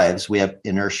whole lives, we have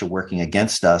inertia working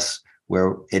against us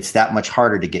where it's that much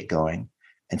harder to get going.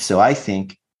 And so I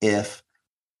think if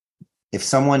they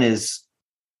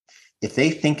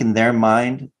think in their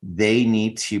mind, they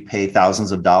need to pay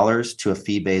thousands of dollars to a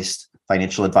fee-based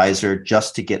financial advisor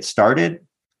just to get started,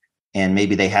 and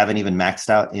maybe they haven't even maxed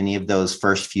out any of those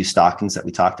first few stockings that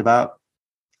we talked about,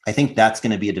 I think that's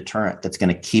going to be a deterrent that's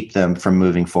going to keep them from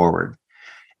moving forward.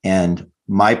 And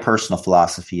my personal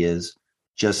philosophy is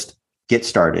just get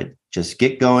started, just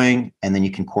get going, and then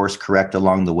you can course correct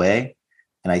along the way.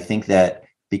 And I think that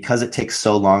because it takes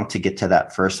so long to get to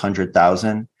that first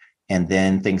 100,000, and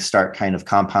then things start kind of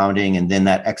compounding, and then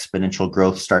that exponential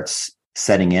growth starts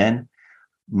setting in,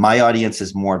 my audience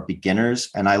is more beginners,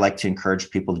 and I like to encourage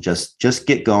people to just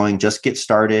get going, just get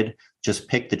started, just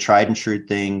pick the tried and true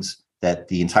things that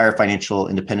the entire financial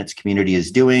independence community is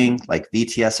doing, like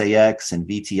VTSAX and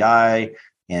VTI.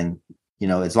 And,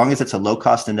 as long as it's a low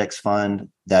cost index fund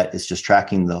that is just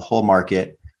tracking the whole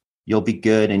market, you'll be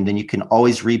good. And then you can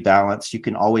always rebalance. You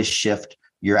can always shift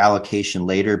your allocation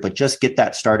later, but just get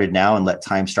that started now and let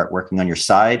time start working on your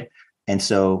side. And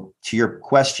so to your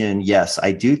question, yes,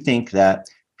 I do think that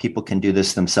people can do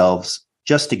this themselves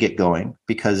just to get going,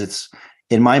 because it's,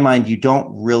 in my mind, you don't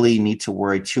really need to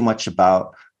worry too much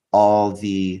about all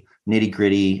the nitty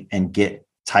gritty and get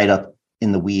tied up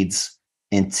in the weeds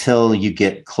until you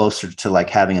get closer to like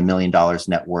having $1 million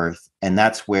net worth. And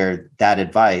that's where that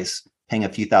advice, paying a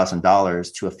few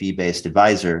 $1,000s to a fee-based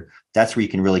advisor, that's where you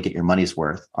can really get your money's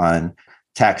worth on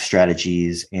tax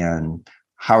strategies and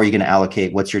how are you going to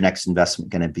allocate, what's your next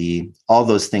investment going to be, all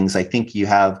those things. I think you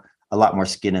have a lot more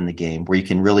skin in the game where you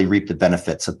can really reap the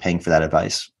benefits of paying for that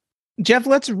advice. Jeff,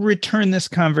 let's return this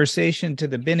conversation to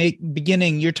the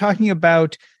beginning. You're talking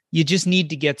about you just need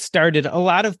to get started. A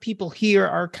lot of people here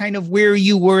are kind of where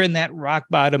you were in that rock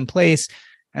bottom place,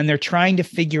 and they're trying to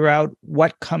figure out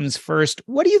what comes first.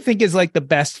 What do you think is like the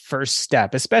best first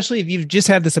step, especially if you've just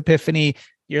had this epiphany?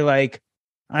 You're like,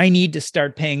 I need to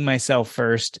start paying myself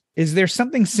first. Is there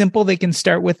something simple they can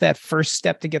start with, that first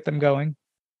step to get them going?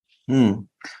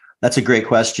 That's a great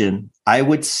question. I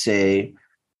would say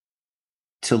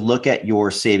to look at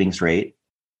your savings rate,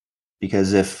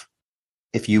 because if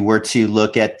you were to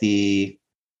look at the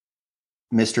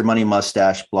Mr. Money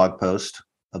Mustache blog post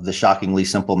of the shockingly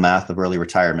simple math of early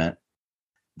retirement,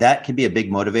 that can be a big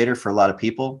motivator for a lot of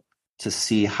people to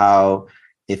see how,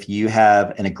 if you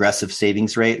have an aggressive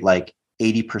savings rate, like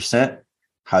 80%,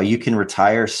 how you can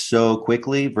retire so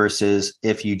quickly versus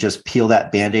if you just peel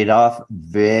that Band-Aid off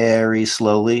very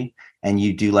slowly and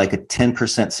you do like a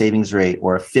 10% savings rate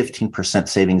or a 15%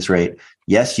 savings rate.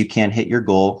 Yes, you can hit your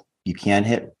goal. You can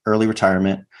hit early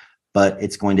retirement, but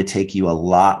it's going to take you a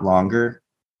lot longer.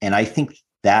 And I think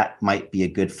that might be a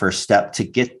good first step to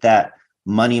get that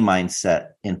money mindset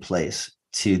in place,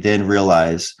 to then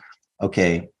realize,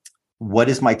 okay, what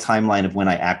is my timeline of when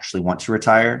I actually want to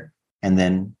retire? And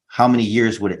then how many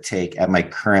years would it take at my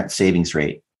current savings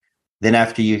rate? Then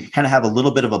after you kind of have a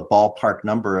little bit of a ballpark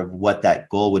number of what that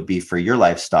goal would be for your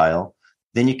lifestyle,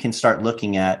 then you can start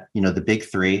looking at, the big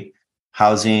three: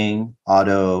 housing,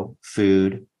 auto,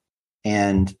 food.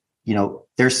 And,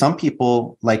 there's some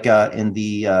people like in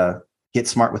the Get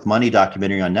Smart with Money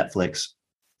documentary on Netflix,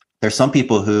 there's some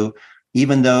people who,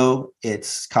 even though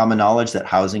it's common knowledge that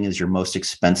housing is your most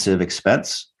expensive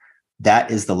expense,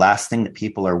 that is the last thing that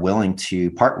people are willing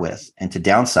to part with and to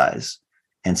downsize.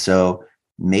 And so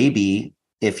maybe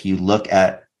if you look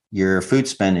at your food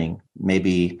spending,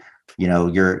 maybe, your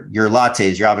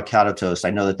lattes, your avocado toast,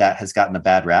 I know that has gotten a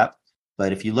bad rap,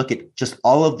 but if you look at just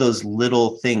all of those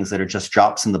little things that are just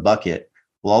drops in the bucket,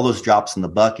 well, all those drops in the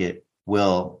bucket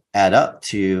will add up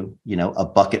to, a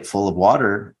bucket full of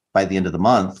water by the end of the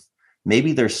month.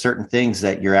 Maybe there's certain things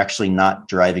that you're actually not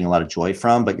deriving a lot of joy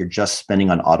from, but you're just spending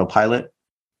on autopilot.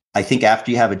 I think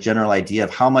after you have a general idea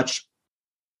of how much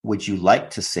would you like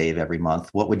to save every month,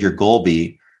 what would your goal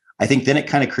be? I think then it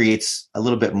kind of creates a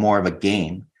little bit more of a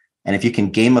game. And if you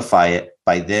can gamify it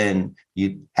by then,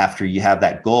 after you have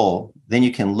that goal, then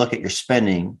you can look at your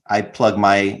spending. I plug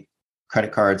my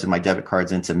credit cards and my debit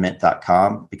cards into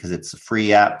mint.com because it's a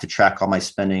free app to track all my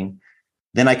spending.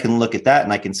 Then I can look at that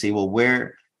and I can see, well,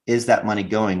 where is that money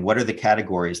going? What are the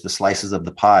categories, the slices of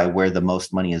the pie, where the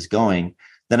most money is going?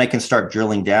 Then I can start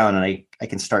drilling down and I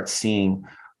can start seeing,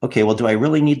 okay, well, do I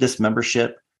really need this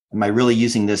membership? Am I really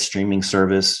using this streaming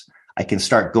service? I can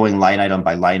start going line item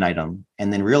by line item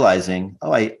and then realizing,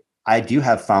 oh, I do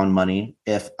have found money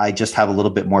if I just have a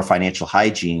little bit more financial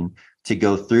hygiene to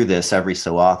go through this every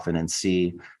so often and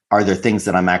see, are there things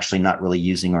that I'm actually not really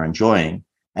using or enjoying?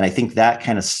 And I think that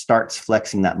kind of starts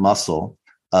flexing that muscle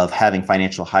of having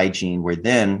financial hygiene, where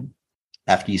then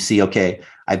after you see, okay,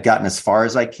 I've gotten as far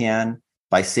as I can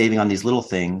by saving on these little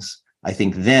things, I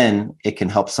think then it can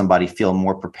help somebody feel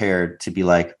more prepared to be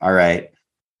like, all right,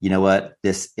 you know what,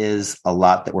 this is a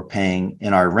lot that we're paying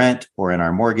in our rent or in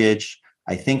our mortgage.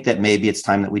 I think that maybe it's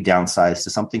time that we downsize to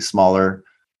something smaller,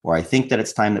 or I think that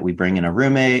it's time that we bring in a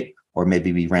roommate, or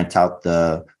maybe we rent out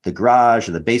the garage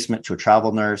or the basement to a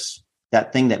travel nurse.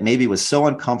 That thing that maybe was so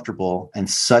uncomfortable and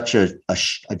such a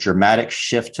dramatic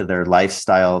shift to their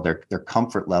lifestyle, their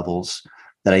comfort levels,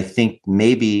 that I think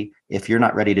maybe if you're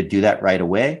not ready to do that right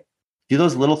away, do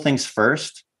those little things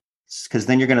first, because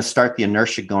then you're going to start the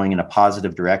inertia going in a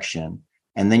positive direction.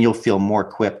 And then you'll feel more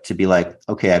equipped to be like,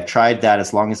 okay, I've tried that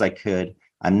as long as I could.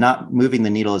 I'm not moving the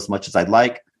needle as much as I'd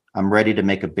like. I'm ready to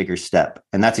make a bigger step.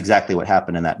 And that's exactly what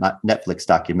happened in that Netflix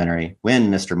documentary when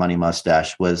Mr. Money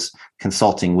Mustache was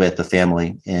consulting with a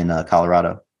family in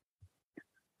Colorado.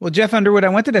 Well, Jeff Underwood, I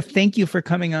wanted to thank you for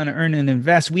coming on Earn and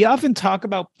Invest. We often talk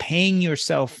about paying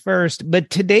yourself first, but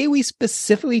today we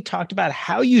specifically talked about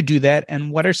how you do that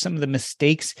and what are some of the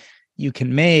mistakes you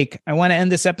can make. I want to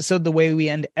end this episode the way we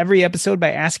end every episode,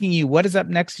 by asking you what is up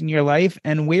next in your life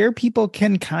and where people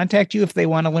can contact you if they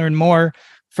want to learn more.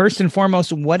 First and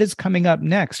foremost, what is coming up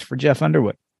next for Jeff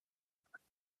Underwood?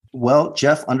 Well,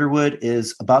 Jeff Underwood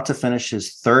is about to finish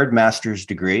his third master's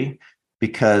degree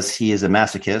because he is a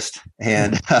masochist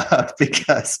and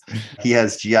because he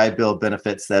has GI Bill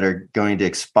benefits that are going to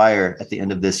expire at the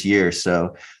end of this year.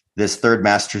 So this third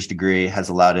master's degree has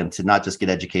allowed him to not just get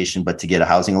education, but to get a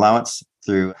housing allowance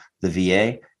through the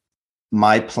VA.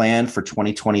 My plan for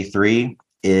 2023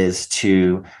 is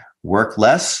to work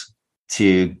less,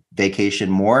 to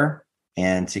vacation more,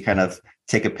 and to kind of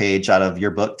take a page out of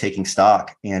your book, Taking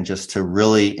Stock, and just to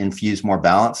really infuse more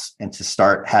balance and to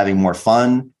start having more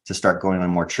fun, to start going on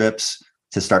more trips,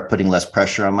 to start putting less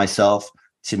pressure on myself,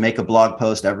 to make a blog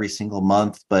post every single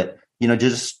month, but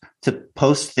just to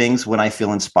post things when I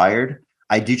feel inspired.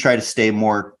 I do try to stay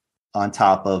more on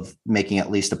top of making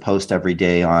at least a post every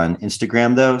day on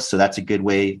Instagram, though. So that's a good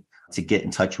way to get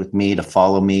in touch with me, to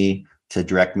follow me, to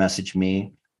direct message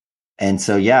me. And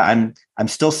so, yeah, I'm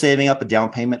still saving up a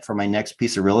down payment for my next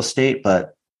piece of real estate,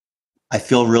 but I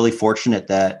feel really fortunate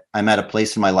that I'm at a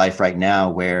place in my life right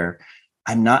now where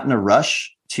I'm not in a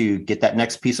rush to get that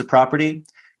next piece of property.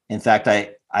 In fact,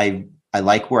 I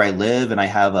like where I live, and I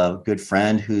have a good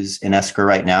friend who's in escrow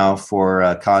right now for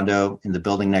a condo in the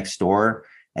building next door.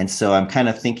 And so I'm kind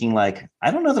of thinking like,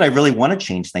 I don't know that I really want to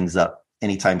change things up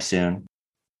anytime soon.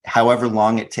 However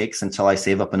long it takes until I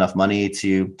save up enough money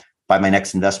to buy my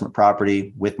next investment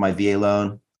property with my VA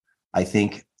loan, I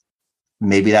think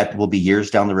maybe that will be years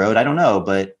down the road. I don't know,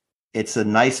 but it's a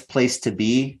nice place to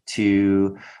be,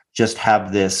 to just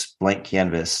have this blank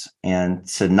canvas and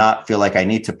to not feel like I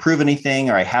need to prove anything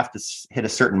or I have to hit a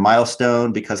certain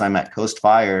milestone because I'm at Coast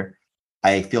Fire.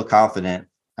 I feel confident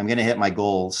I'm going to hit my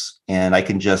goals, and I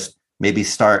can just maybe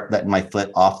start letting my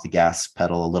foot off the gas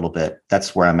pedal a little bit.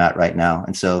 That's where I'm at right now.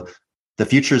 And so the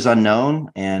future is unknown,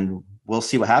 and we'll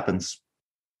see what happens.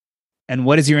 And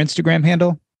what is your Instagram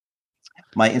handle?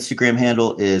 My Instagram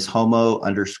handle is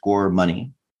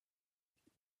homo_money.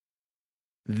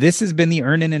 This has been the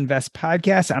Earn and Invest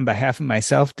podcast. On behalf of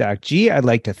myself, Doc G, I'd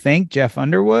like to thank Jeff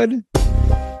Underwood.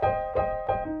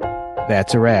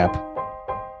 That's a wrap.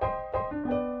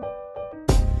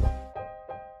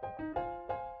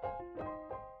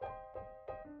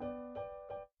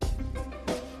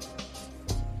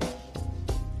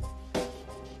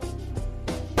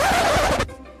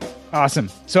 Awesome.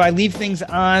 So I leave things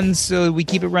on so we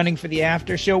keep it running for the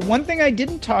after show. One thing I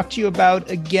didn't talk to you about,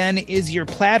 again, is your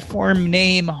platform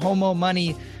name, Homo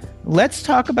Money. Let's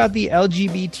talk about the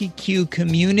LGBTQ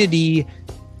community.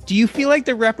 Do you feel like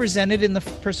they're represented in the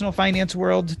personal finance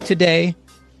world today?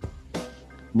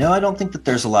 No, I don't think that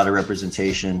there's a lot of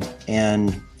representation.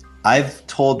 And I've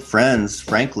told friends,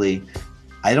 frankly,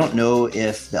 I don't know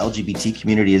if the LGBT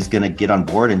community is going to get on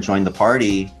board and join the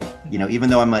party. You know, even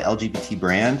though I'm an LGBT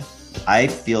brand, I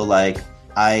feel like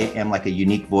I am like a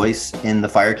unique voice in the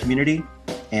fire community.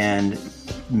 And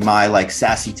my like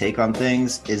sassy take on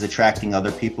things is attracting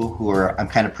other people who are, I'm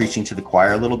kind of preaching to the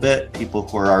choir a little bit, people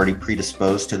who are already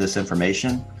predisposed to this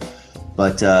information.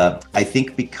 But I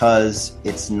think because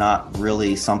it's not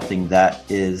really something that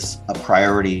is a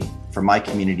priority for my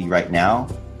community right now,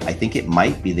 I think it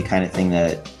might be the kind of thing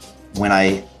that when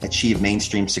I achieve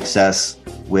mainstream success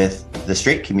with the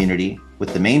straight community,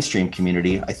 with the mainstream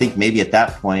community, I think maybe at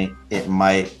that point it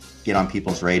might get on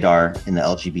people's radar in the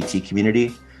LGBT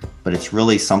community. But it's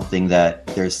really something that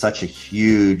there's such a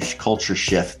huge culture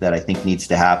shift that I think needs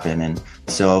to happen. And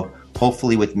so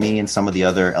hopefully with me and some of the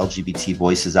other LGBT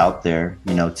voices out there,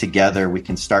 you know, together we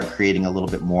can start creating a little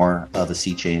bit more of a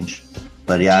sea change.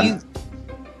 But yeah,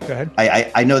 go ahead.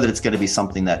 I know that it's going to be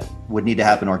something that would need to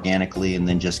happen organically and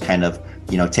then just kind of,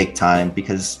 you know, take time,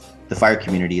 because the fire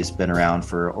community has been around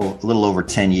for a little over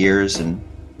 10 years. And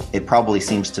it probably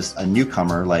seems to a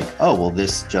newcomer like, oh, well,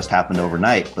 this just happened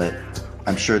overnight. But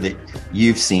I'm sure that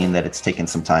you've seen that it's taken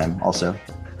some time also.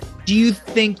 Do you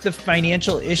think the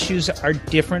financial issues are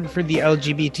different for the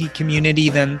LGBT community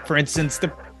than, for instance,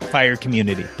 the fire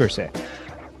community per se?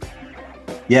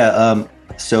 Yeah.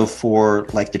 So for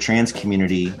like the trans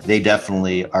community, they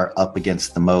definitely are up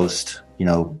against the most, you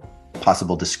know,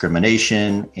 possible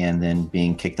discrimination, and then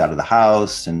being kicked out of the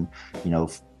house, and, you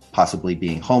know, possibly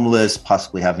being homeless,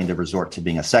 possibly having to resort to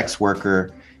being a sex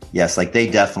worker. Yes, like they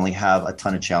definitely have a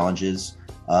ton of challenges.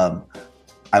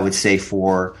 I would say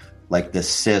for like the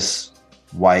cis,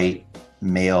 white,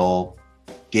 male,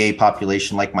 gay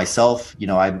population like myself, you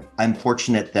know, I'm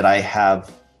fortunate that I have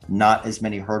not as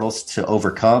many hurdles to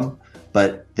overcome,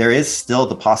 but there is still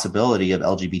the possibility of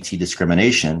LGBT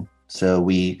discrimination. So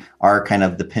we are kind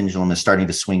of, the pendulum is starting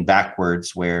to swing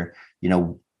backwards where, you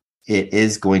know, it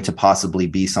is going to possibly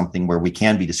be something where we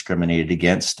can be discriminated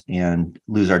against and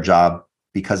lose our job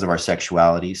because of our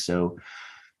sexuality. So,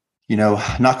 you know,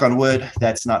 knock on wood,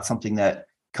 that's not something that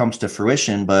comes to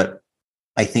fruition. But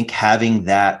I think having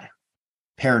that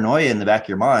paranoia in the back of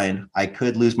your mind, I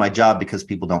could lose my job because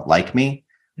people don't like me.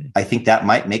 I think that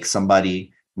might make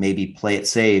somebody maybe play it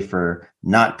safe or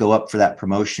not go up for that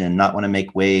promotion, not want to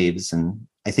make waves. And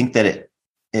I think that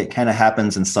it kind of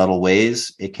happens in subtle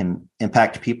ways. It can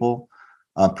impact people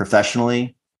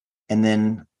professionally. And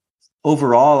then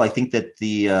overall, I think that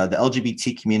the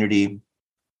LGBT community,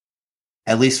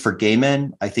 at least for gay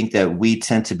men, I think that we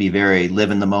tend to be very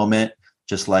live in the moment,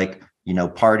 just like, you know,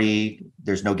 party,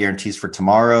 there's no guarantees for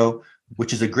tomorrow,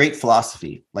 which is a great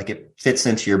philosophy. Like it fits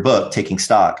into your book, Taking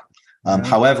Stock.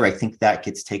 However, I think that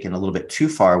gets taken a little bit too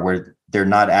far where they're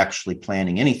not actually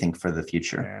planning anything for the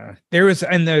future. Yeah.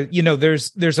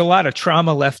 There's a lot of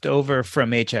trauma left over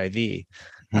from HIV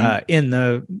in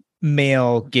the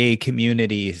male gay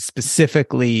community,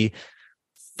 specifically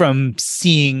from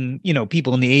seeing, you know,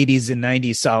 people in the 80s and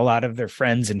 90s saw a lot of their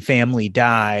friends and family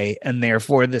die. And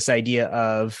therefore this idea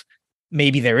of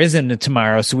maybe there isn't a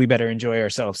tomorrow, so we better enjoy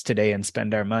ourselves today and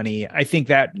spend our money. I think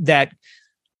that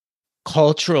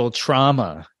cultural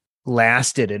trauma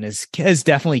lasted and has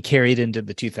definitely carried into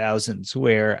the 2000s,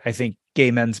 where I think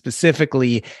gay men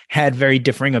specifically had very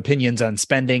differing opinions on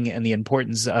spending and the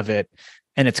importance of it.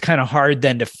 And it's kind of hard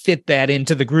then to fit that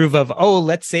into the groove of, oh,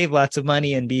 let's save lots of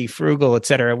money and be frugal, et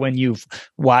cetera, when you've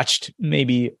watched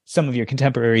maybe some of your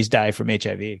contemporaries die from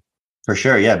HIV. For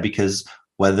sure. Yeah. Because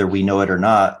whether we know it or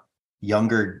not,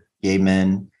 younger gay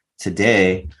men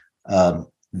today,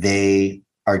 they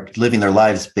are living their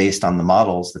lives based on the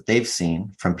models that they've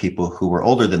seen from people who were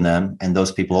older than them. And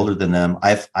those people older than them,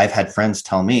 I've had friends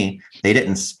tell me they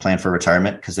didn't plan for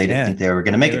retirement because they didn't think they were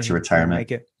going to make it to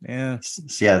retirement. Yeah. So,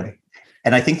 yeah.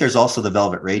 And I think there's also The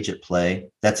Velvet Rage at play.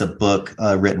 That's a book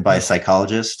written by a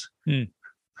psychologist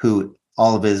who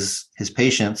all of his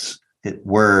patients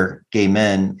were gay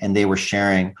men, and they were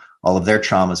sharing all of their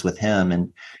traumas with him.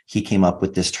 And he came up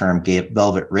with this term, gay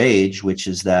velvet rage, which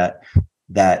is that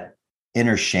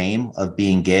inner shame of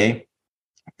being gay,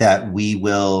 that we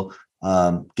will,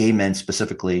 gay men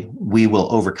specifically, we will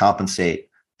overcompensate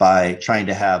by trying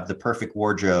to have the perfect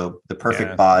wardrobe, the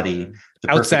perfect body, the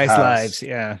outsized perfect lives.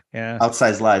 Yeah.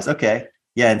 Outsized lives. Okay.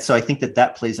 Yeah. And so I think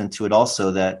that plays into it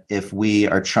also, that if we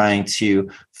are trying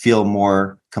to feel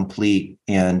more complete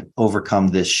and overcome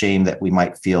this shame that we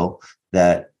might feel,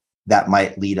 that that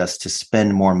might lead us to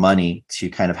spend more money to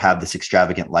kind of have this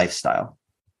extravagant lifestyle.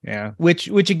 Yeah. Which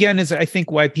again is, I think,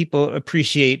 why people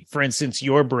appreciate, for instance,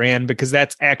 your brand, because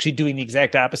that's actually doing the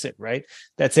exact opposite, right?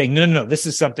 That's saying, no, this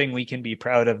is something we can be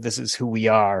proud of. This is who we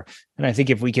are. And I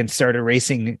think if we can start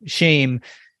erasing shame,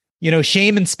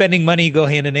 shame and spending money go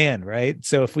hand in hand, right?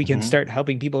 So if we can start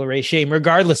helping people erase shame,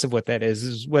 regardless of what that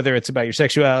is whether it's about your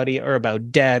sexuality or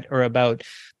about debt or about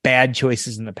bad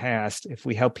choices in the past, if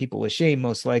we help people with shame,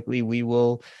 most likely we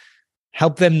will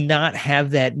help them not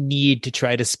have that need to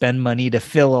try to spend money to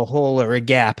fill a hole or a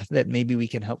gap that maybe we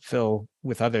can help fill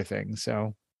with other things.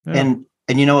 So, yeah. And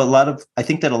I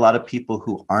think that a lot of people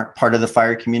who aren't part of the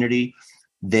fire community,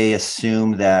 they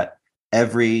assume that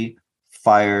every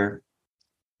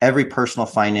personal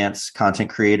finance content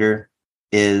creator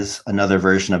is another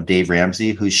version of Dave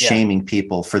Ramsey who's shaming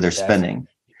people for their spending.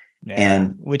 Yeah.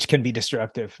 And which can be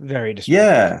destructive, very destructive.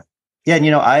 Yeah.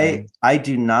 And, I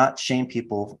do not shame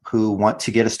people who want to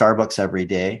get a Starbucks every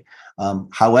day.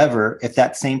 However, if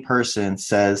that same person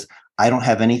says, I don't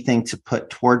have anything to put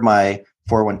toward my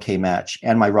 401k match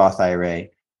and my Roth IRA,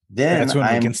 then that's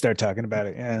when we can start talking about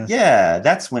it. Yeah. Yeah.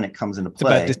 That's when it comes into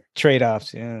play. It's about the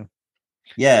trade-offs. Yeah.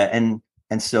 Yeah. And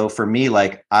so for me,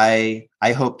 like I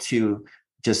hope to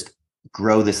just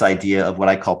grow this idea of what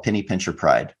I call penny pincher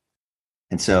pride.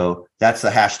 And so that's the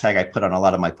hashtag I put on a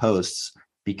lot of my posts,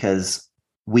 because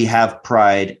we have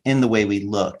pride in the way we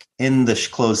look, in the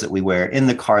clothes that we wear, in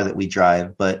the car that we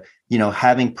drive, but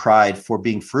having pride for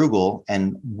being frugal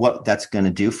and what that's going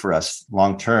to do for us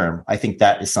long term. I think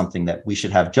that is something that we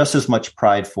should have just as much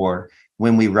pride for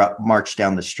when we march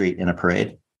down the street in a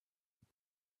parade.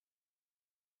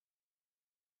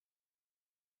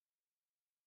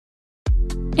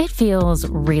 It feels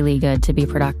really good to be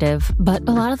productive, but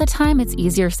a lot of the time it's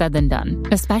easier said than done,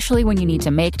 especially when you need to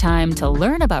make time to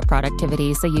learn about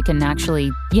productivity so you can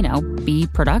actually, be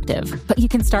productive. But you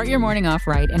can start your morning off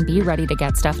right and be ready to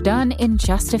get stuff done in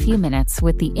just a few minutes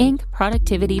with the Inc.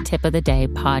 Productivity Tip of the Day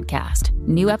podcast.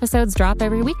 New episodes drop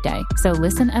every weekday, so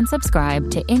listen and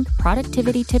subscribe to Inc.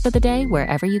 Productivity Tip of the Day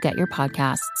wherever you get your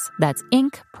podcasts. That's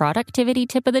Inc. Productivity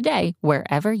Tip of the Day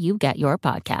wherever you get your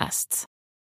podcasts.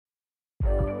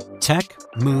 Tech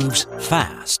moves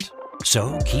fast,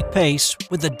 so keep pace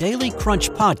with the Daily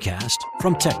Crunch podcast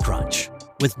from TechCrunch.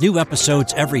 With new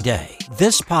episodes every day,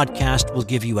 this podcast will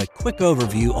give you a quick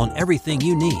overview on everything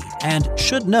you need and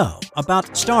should know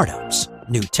about startups,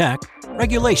 new tech,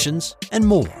 regulations, and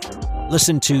more.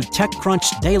 Listen to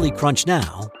TechCrunch Daily Crunch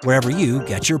now, wherever you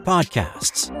get your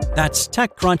podcasts. That's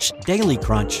TechCrunch Daily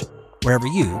Crunch, wherever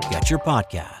you get your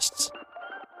podcasts.